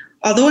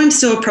 Although I'm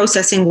still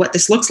processing what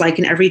this looks like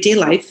in everyday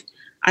life,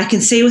 I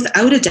can say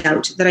without a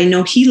doubt that I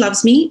know he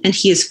loves me and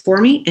he is for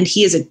me and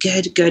he is a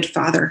good, good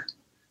father.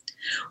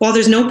 While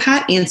there's no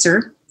pat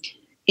answer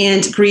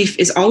and grief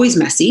is always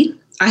messy,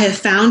 I have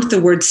found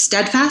the words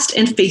steadfast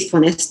and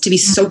faithfulness to be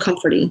so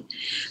comforting.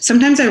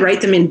 Sometimes I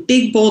write them in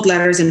big, bold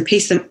letters and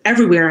paste them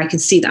everywhere I can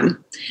see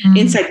them.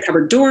 Inside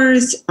cupboard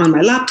doors, on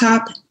my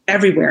laptop,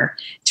 everywhere,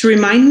 to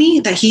remind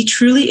me that he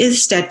truly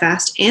is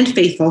steadfast and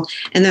faithful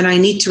and that I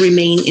need to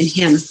remain in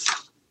him.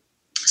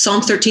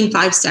 Psalm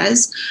 13:5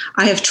 says,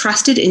 I have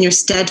trusted in your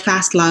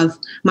steadfast love.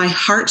 My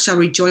heart shall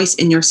rejoice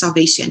in your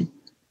salvation.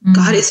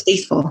 God is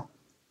faithful.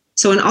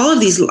 So in all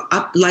of these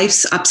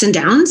life's ups and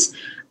downs,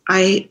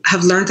 I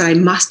have learned that I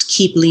must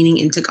keep leaning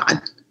into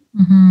God.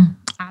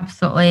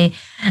 Absolutely.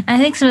 I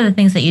think some of the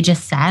things that you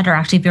just said are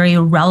actually very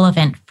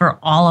relevant for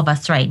all of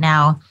us right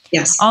now.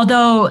 Yes.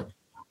 Although,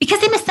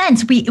 because in a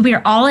sense,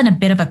 we're all in a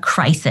bit of a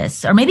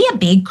crisis, or maybe a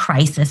big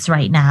crisis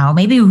right now.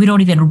 Maybe we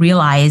don't even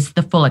realize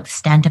the full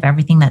extent of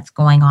everything that's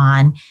going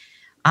on.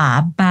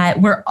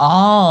 But we're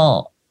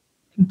all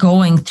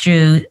going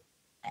through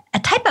a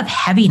type of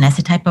heaviness,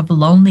 a type of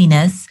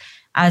loneliness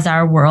as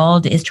our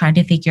world is trying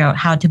to figure out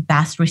how to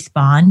best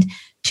respond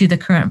to the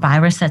current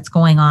virus that's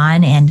going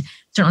on. And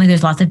certainly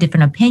there's lots of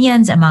different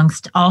opinions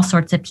amongst all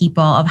sorts of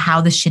people of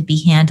how this should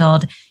be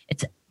handled.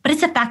 But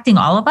it's affecting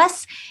all of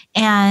us.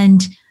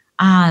 And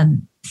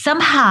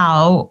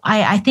somehow,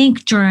 I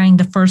think during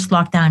the first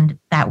lockdown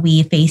that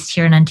we faced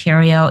here in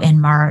Ontario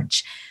in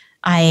March,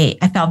 I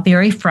felt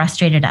very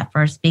frustrated at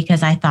first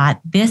because I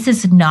thought this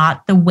is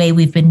not the way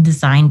we've been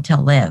designed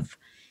to live.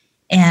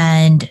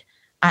 And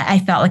I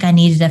felt like I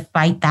needed to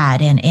fight that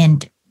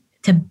and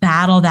to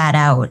battle that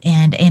out.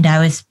 And I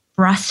was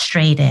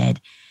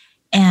frustrated.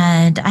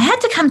 And I had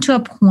to come to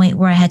a point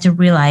where I had to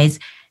realize,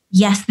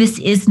 yes, this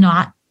is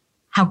not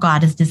how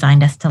God has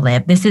designed us to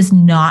live. This is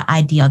not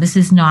ideal. This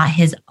is not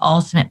his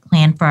ultimate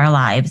plan for our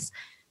lives.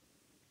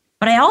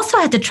 But I also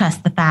had to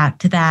trust the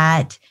fact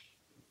that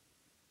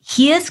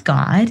he is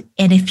God.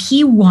 And if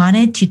he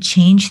wanted to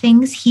change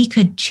things, he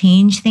could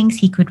change things.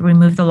 He could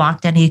remove the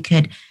lockdown. He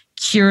could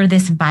cure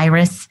this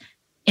virus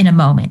in a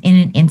moment, in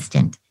an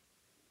instant.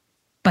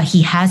 But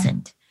he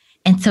hasn't.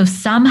 And so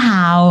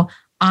somehow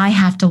I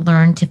have to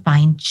learn to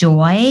find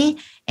joy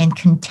and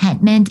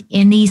contentment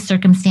in these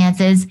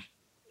circumstances,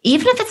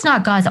 even if it's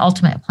not God's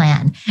ultimate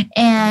plan.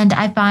 And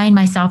I find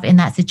myself in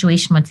that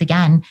situation once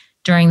again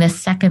during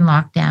this second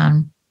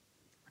lockdown,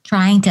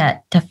 trying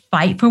to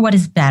fight for what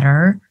is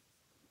better,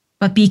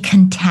 but be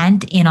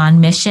content and on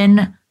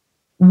mission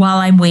while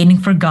I'm waiting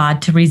for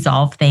God to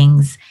resolve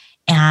things.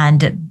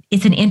 And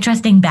it's an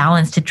interesting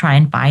balance to try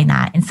and find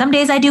that. And some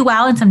days I do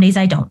well and some days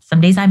I don't. Some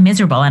days I'm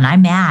miserable and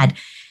I'm mad.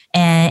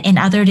 And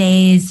other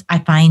days I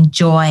find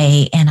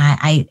joy and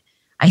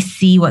I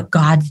see what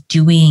God's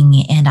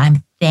doing and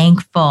I'm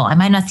thankful. I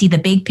might not see the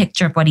big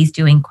picture of what he's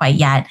doing quite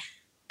yet,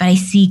 but I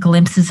see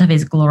glimpses of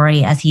his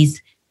glory as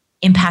he's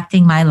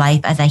impacting my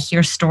life, as I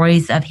hear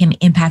stories of him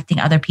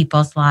impacting other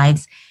people's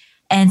lives.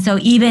 And so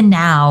even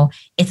now,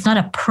 it's not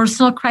a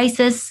personal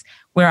crisis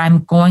where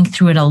I'm going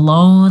through it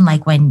alone,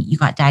 like when you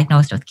got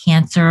diagnosed with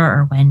cancer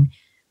or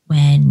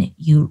when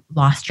you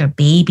lost your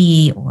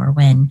baby or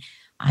when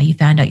you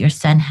found out your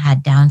son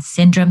had Down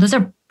syndrome. Those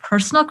are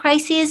personal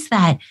crises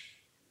that,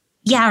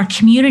 yeah, our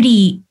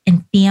community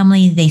and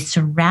family, they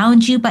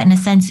surround you, but in a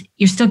sense,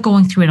 you're still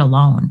going through it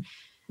alone.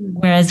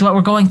 Whereas what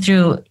we're going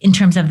through in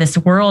terms of this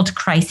world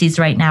crisis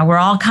right now, we're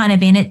all kind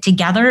of in it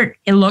together.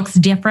 It looks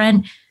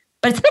different,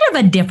 but it's a bit of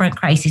a different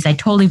crisis. I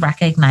totally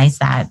recognize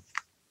that.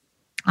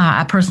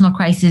 A personal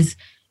crisis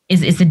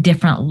is a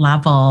different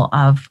level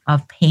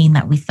of pain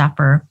that we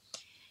suffer.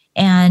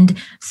 And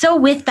so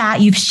with that,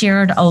 you've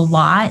shared a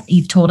lot.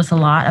 You've told us a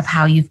lot of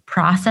how you've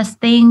processed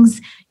things.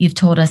 You've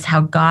told us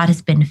how God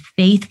has been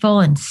faithful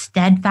and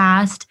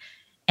steadfast.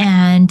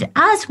 And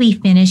as we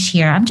finish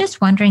here, I'm just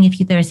wondering if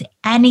there's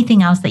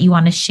anything else that you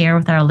want to share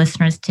with our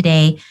listeners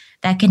today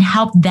that can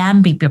help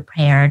them be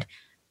prepared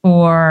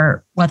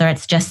for whether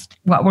it's just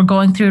what we're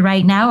going through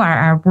right now,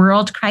 our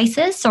world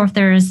crisis, or if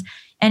there's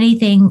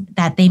anything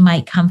that they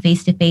might come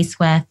face to face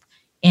with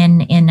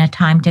in a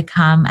time to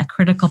come, a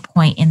critical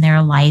point in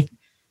their life.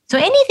 So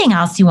anything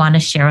else you want to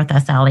share with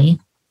us, Ellie?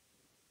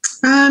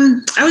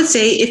 I would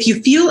say if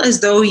you feel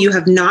as though you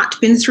have not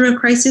been through a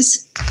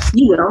crisis,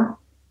 you will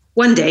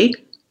one day.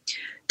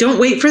 Don't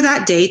wait for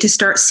that day to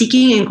start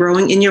seeking and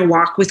growing in your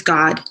walk with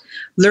God.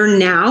 Learn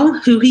now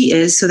who he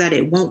is so that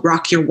it won't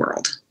rock your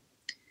world.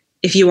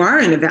 If you are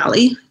in a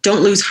valley,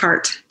 don't lose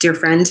heart, dear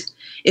friend.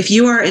 If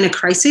you are in a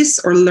crisis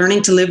or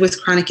learning to live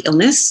with chronic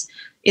illness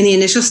in the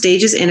initial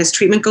stages and as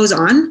treatment goes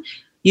on,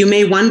 you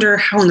may wonder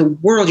how in the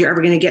world you're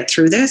ever going to get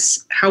through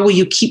this. How will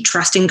you keep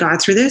trusting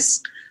God through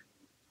this?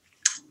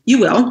 You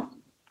will.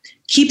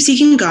 Keep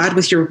seeking God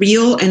with your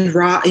real and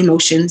raw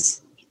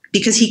emotions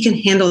because he can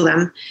handle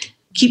them.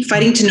 Keep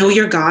fighting to know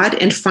your God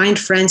and find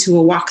friends who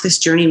will walk this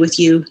journey with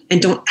you,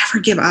 and don't ever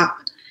give up.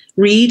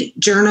 Read,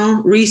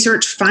 journal,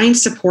 research, find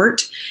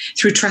support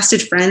through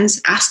trusted friends,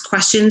 ask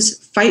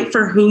questions, fight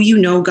for who you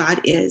know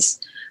God is.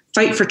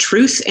 Fight for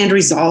truth and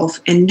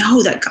resolve, and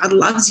know that God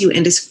loves you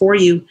and is for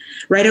you.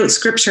 Write out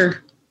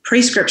scripture,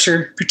 pray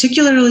scripture,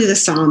 particularly the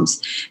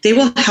Psalms. They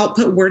will help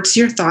put words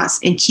to your thoughts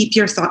and keep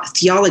your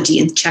theology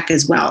in check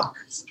as well.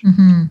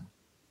 Mm-hmm.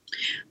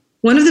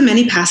 One of the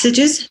many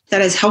passages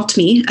that has helped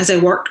me as I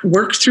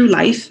work through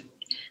life,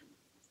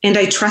 and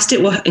I trust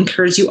it will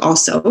encourage you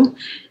also,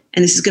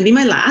 and this is going to be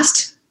my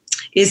last,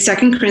 is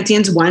 2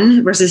 Corinthians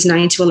 1, verses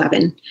 9 to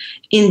 11.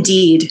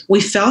 Indeed,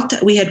 we felt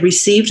that we had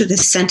received the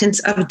sentence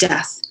of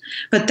death,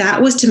 but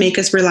that was to make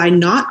us rely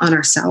not on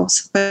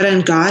ourselves, but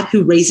on God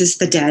who raises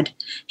the dead.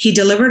 He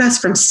delivered us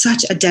from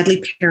such a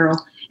deadly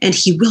peril, and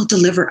he will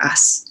deliver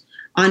us.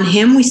 On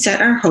him we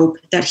set our hope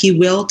that he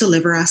will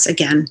deliver us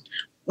again.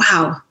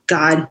 Wow,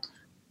 God,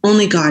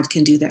 only God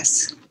can do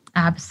this.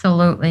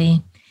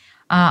 Absolutely.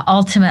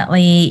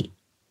 Ultimately,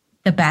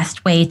 the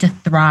best way to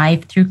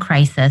thrive through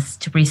crisis,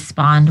 to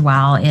respond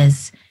well,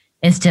 is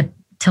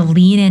to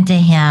lean into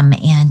him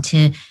and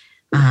to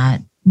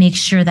make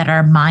sure that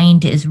our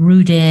mind is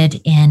rooted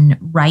in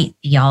right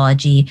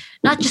theology,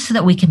 not just so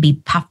that we can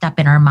be puffed up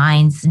in our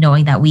minds,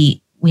 knowing that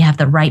we have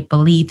the right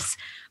beliefs,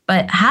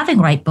 but having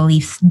right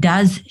beliefs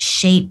does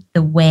shape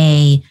the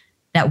way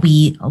that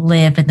we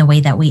live and the way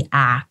that we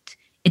act.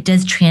 It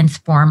does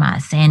transform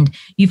us. And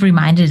you've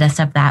reminded us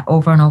of that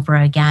over and over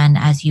again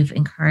as you've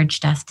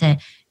encouraged us to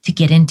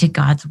get into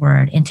God's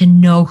word and to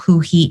know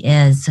who he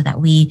is so that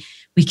we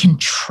can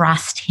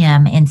trust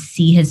him and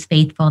see his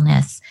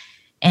faithfulness,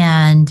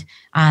 and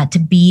to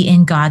be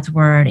in God's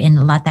word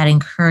and let that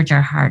encourage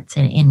our hearts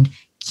and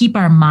keep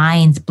our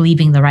minds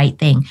believing the right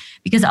thing.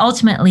 Because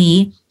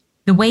ultimately,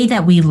 the way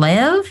that we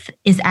live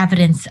is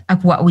evidence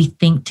of what we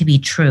think to be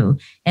true.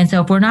 And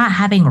so if we're not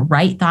having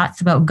right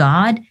thoughts about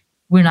God,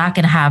 we're not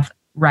going to have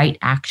right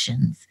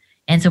actions.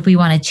 And so if we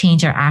want to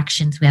change our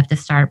actions, we have to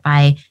start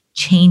by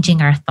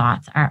changing our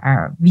thoughts,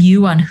 our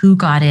view on who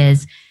God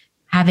is,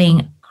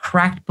 having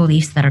correct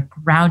beliefs that are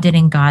grounded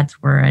in God's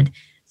word,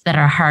 so that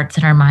our hearts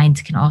and our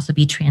minds can also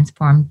be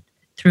transformed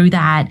through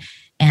that,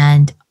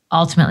 and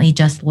ultimately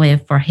just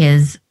live for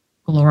his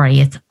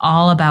glory. It's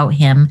all about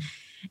him.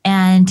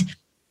 And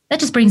that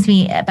just brings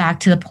me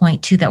back to the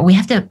point too, that we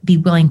have to be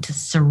willing to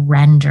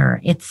surrender.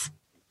 It's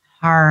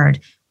hard.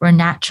 We're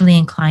naturally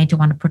inclined to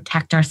want to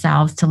protect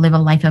ourselves, to live a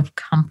life of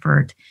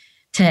comfort,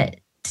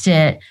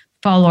 to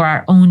follow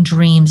our own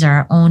dreams,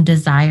 our own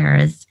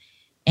desires.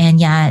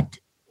 And yet,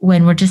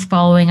 when we're just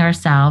following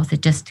ourselves,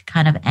 it just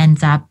kind of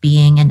ends up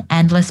being an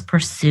endless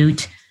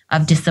pursuit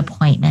of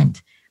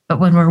disappointment.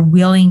 But when we're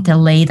willing to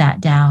lay that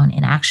down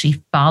and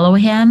actually follow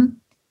him,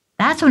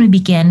 that's when we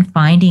begin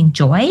finding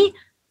joy,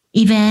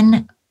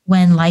 even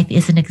when life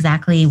isn't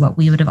exactly what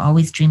we would have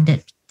always dreamed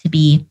it to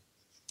be.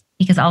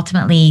 Because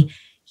ultimately,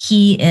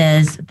 he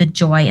is the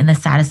joy and the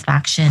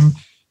satisfaction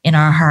in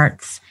our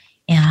hearts.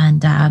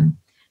 And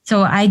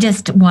so I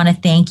just want to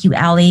thank you,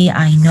 Ellie.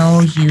 I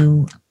know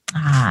you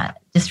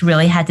just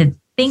really had to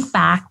think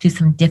back to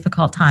some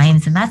difficult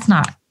times, and that's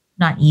not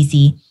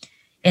easy.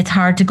 It's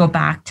hard to go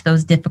back to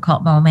those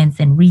difficult moments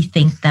and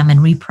rethink them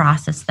and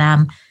reprocess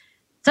them.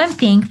 So I'm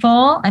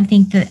thankful. I'm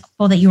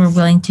thankful that you were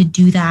willing to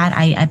do that.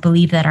 I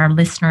believe that our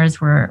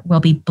listeners will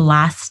be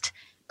blessed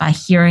by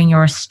hearing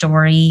your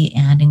story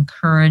and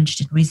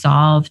encouraged and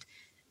resolved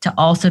to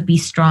also be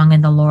strong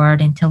in the Lord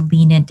and to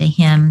lean into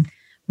him,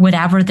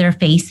 whatever they're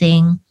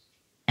facing.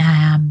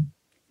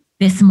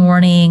 This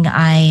morning,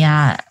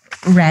 I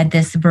read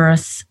this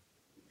verse,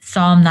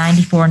 Psalm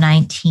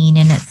 94:19,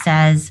 and it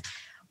says,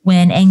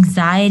 "When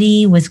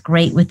anxiety was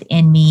great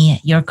within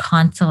me, your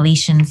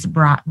consolations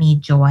brought me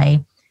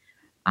joy."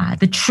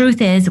 The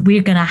truth is,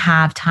 we're going to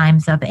have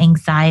times of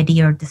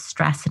anxiety or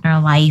distress in our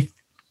life,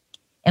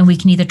 and we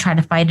can either try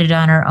to fight it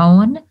on our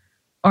own,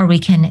 or we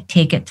can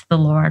take it to the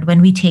Lord. When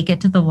we take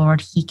it to the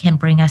Lord, he can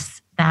bring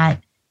us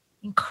that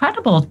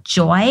incredible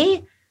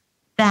joy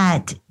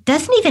that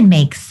doesn't even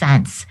make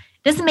sense.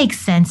 It doesn't make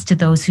sense to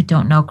those who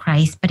don't know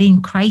Christ, but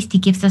in Christ, he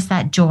gives us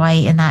that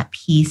joy and that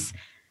peace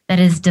that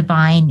is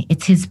divine.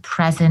 It's his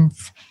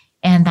presence,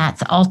 and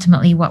that's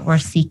ultimately what we're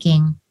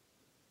seeking.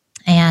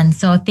 And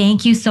so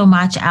thank you so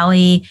much,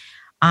 Ellie.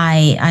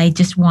 I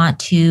just want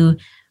to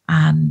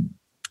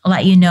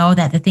let you know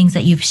that the things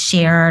that you've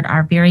shared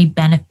are very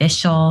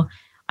beneficial.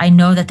 I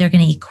know that they're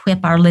going to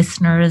equip our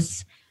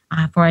listeners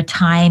for a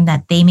time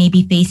that they may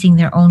be facing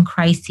their own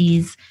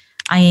crises.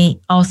 I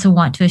also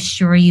want to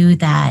assure you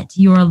that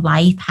your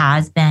life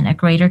has been a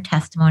greater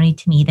testimony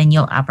to me than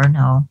you'll ever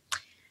know.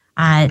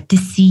 To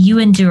see you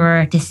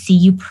endure, to see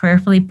you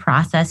prayerfully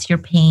process your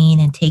pain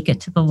and take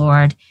it to the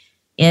Lord,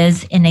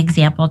 is an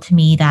example to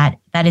me that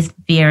is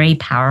very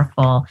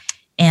powerful.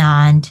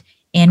 And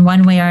in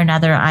one way or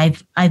another,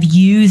 I've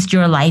used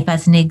your life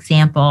as an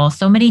example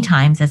so many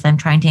times as I'm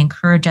trying to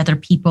encourage other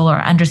people or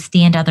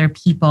understand other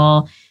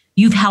people.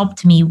 You've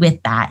helped me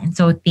with that. And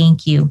so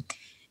thank you.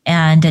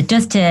 And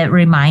just to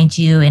remind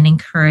you and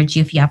encourage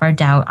you, if you ever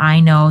doubt, I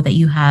know that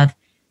you have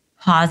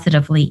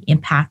positively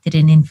impacted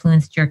and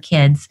influenced your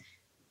kids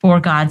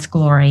for God's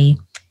glory.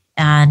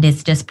 And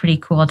it's just pretty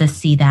cool to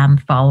see them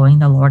following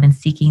the Lord and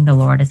seeking the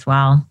Lord as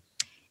well.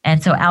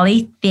 And so,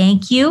 Ellie,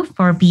 thank you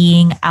for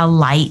being a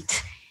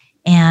light.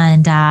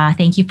 And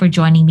thank you for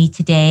joining me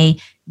today.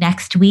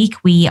 Next week,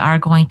 we are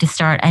going to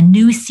start a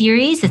new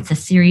series. It's a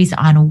series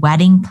on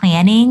wedding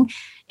planning.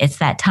 It's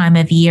that time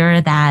of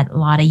year that a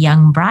lot of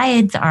young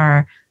brides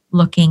are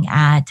looking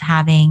at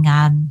having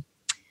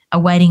a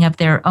wedding of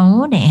their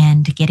own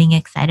and getting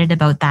excited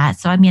about that.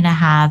 So I'm going to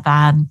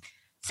have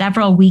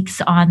several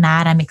weeks on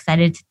that. I'm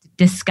excited to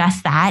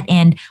discuss that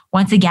and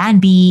once again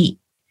be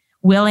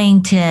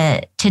willing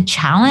to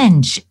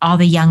challenge all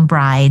the young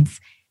brides,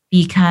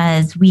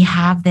 because we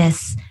have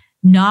this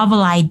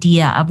novel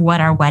idea of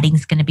what our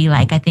wedding's going to be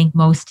like. I think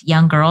most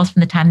young girls, from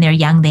the time they're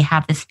young, they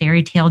have this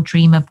fairy tale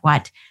dream of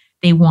what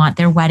they want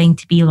their wedding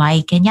to be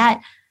like. And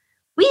yet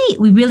we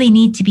really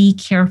need to be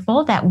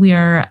careful that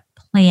we're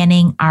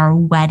planning our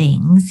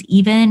weddings,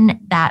 even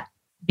that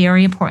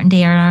very important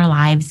day in our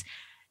lives,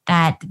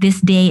 that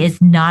this day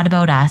is not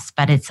about us,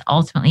 but it's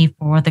ultimately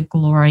for the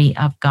glory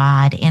of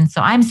God. And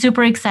so I'm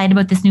super excited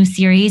about this new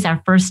series.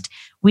 Our first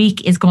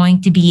week is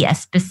going to be a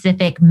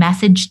specific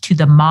message to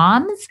the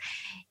moms.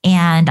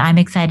 And I'm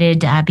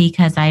excited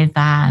because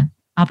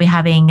I'll be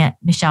having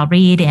Michelle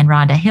Reed and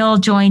Rhonda Hill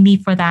join me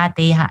for that.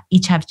 They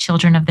each have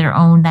children of their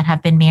own that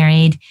have been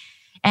married.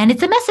 And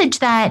it's a message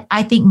that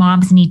I think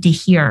moms need to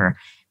hear,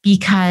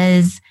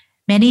 because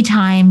many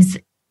times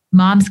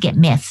moms get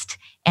missed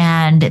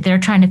and they're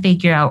trying to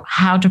figure out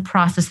how to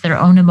process their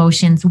own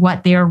emotions,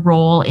 what their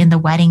role in the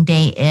wedding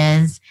day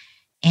is.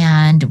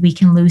 And we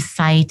can lose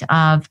sight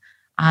of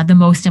the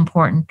most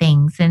important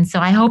things. And so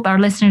I hope our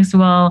listeners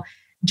will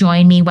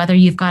join me, whether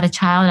you've got a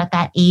child at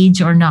that age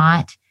or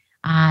not.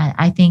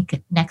 I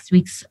think next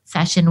week's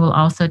session will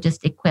also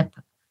just equip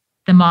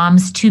the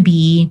moms to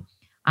be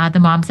the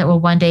moms that will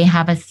one day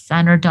have a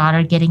son or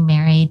daughter getting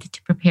married,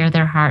 to prepare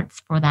their hearts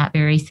for that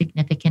very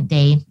significant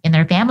day in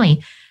their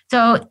family.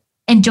 So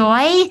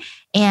enjoy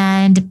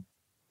and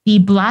be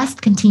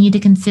blessed. Continue to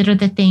consider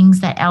the things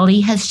that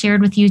Ellie has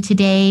shared with you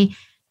today,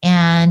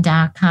 and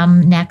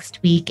come next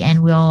week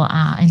and we'll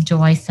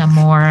enjoy some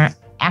more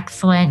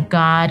excellent,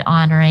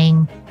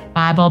 God-honoring,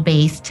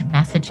 Bible-based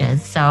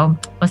messages. So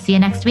we'll see you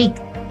next week.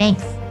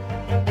 Thanks.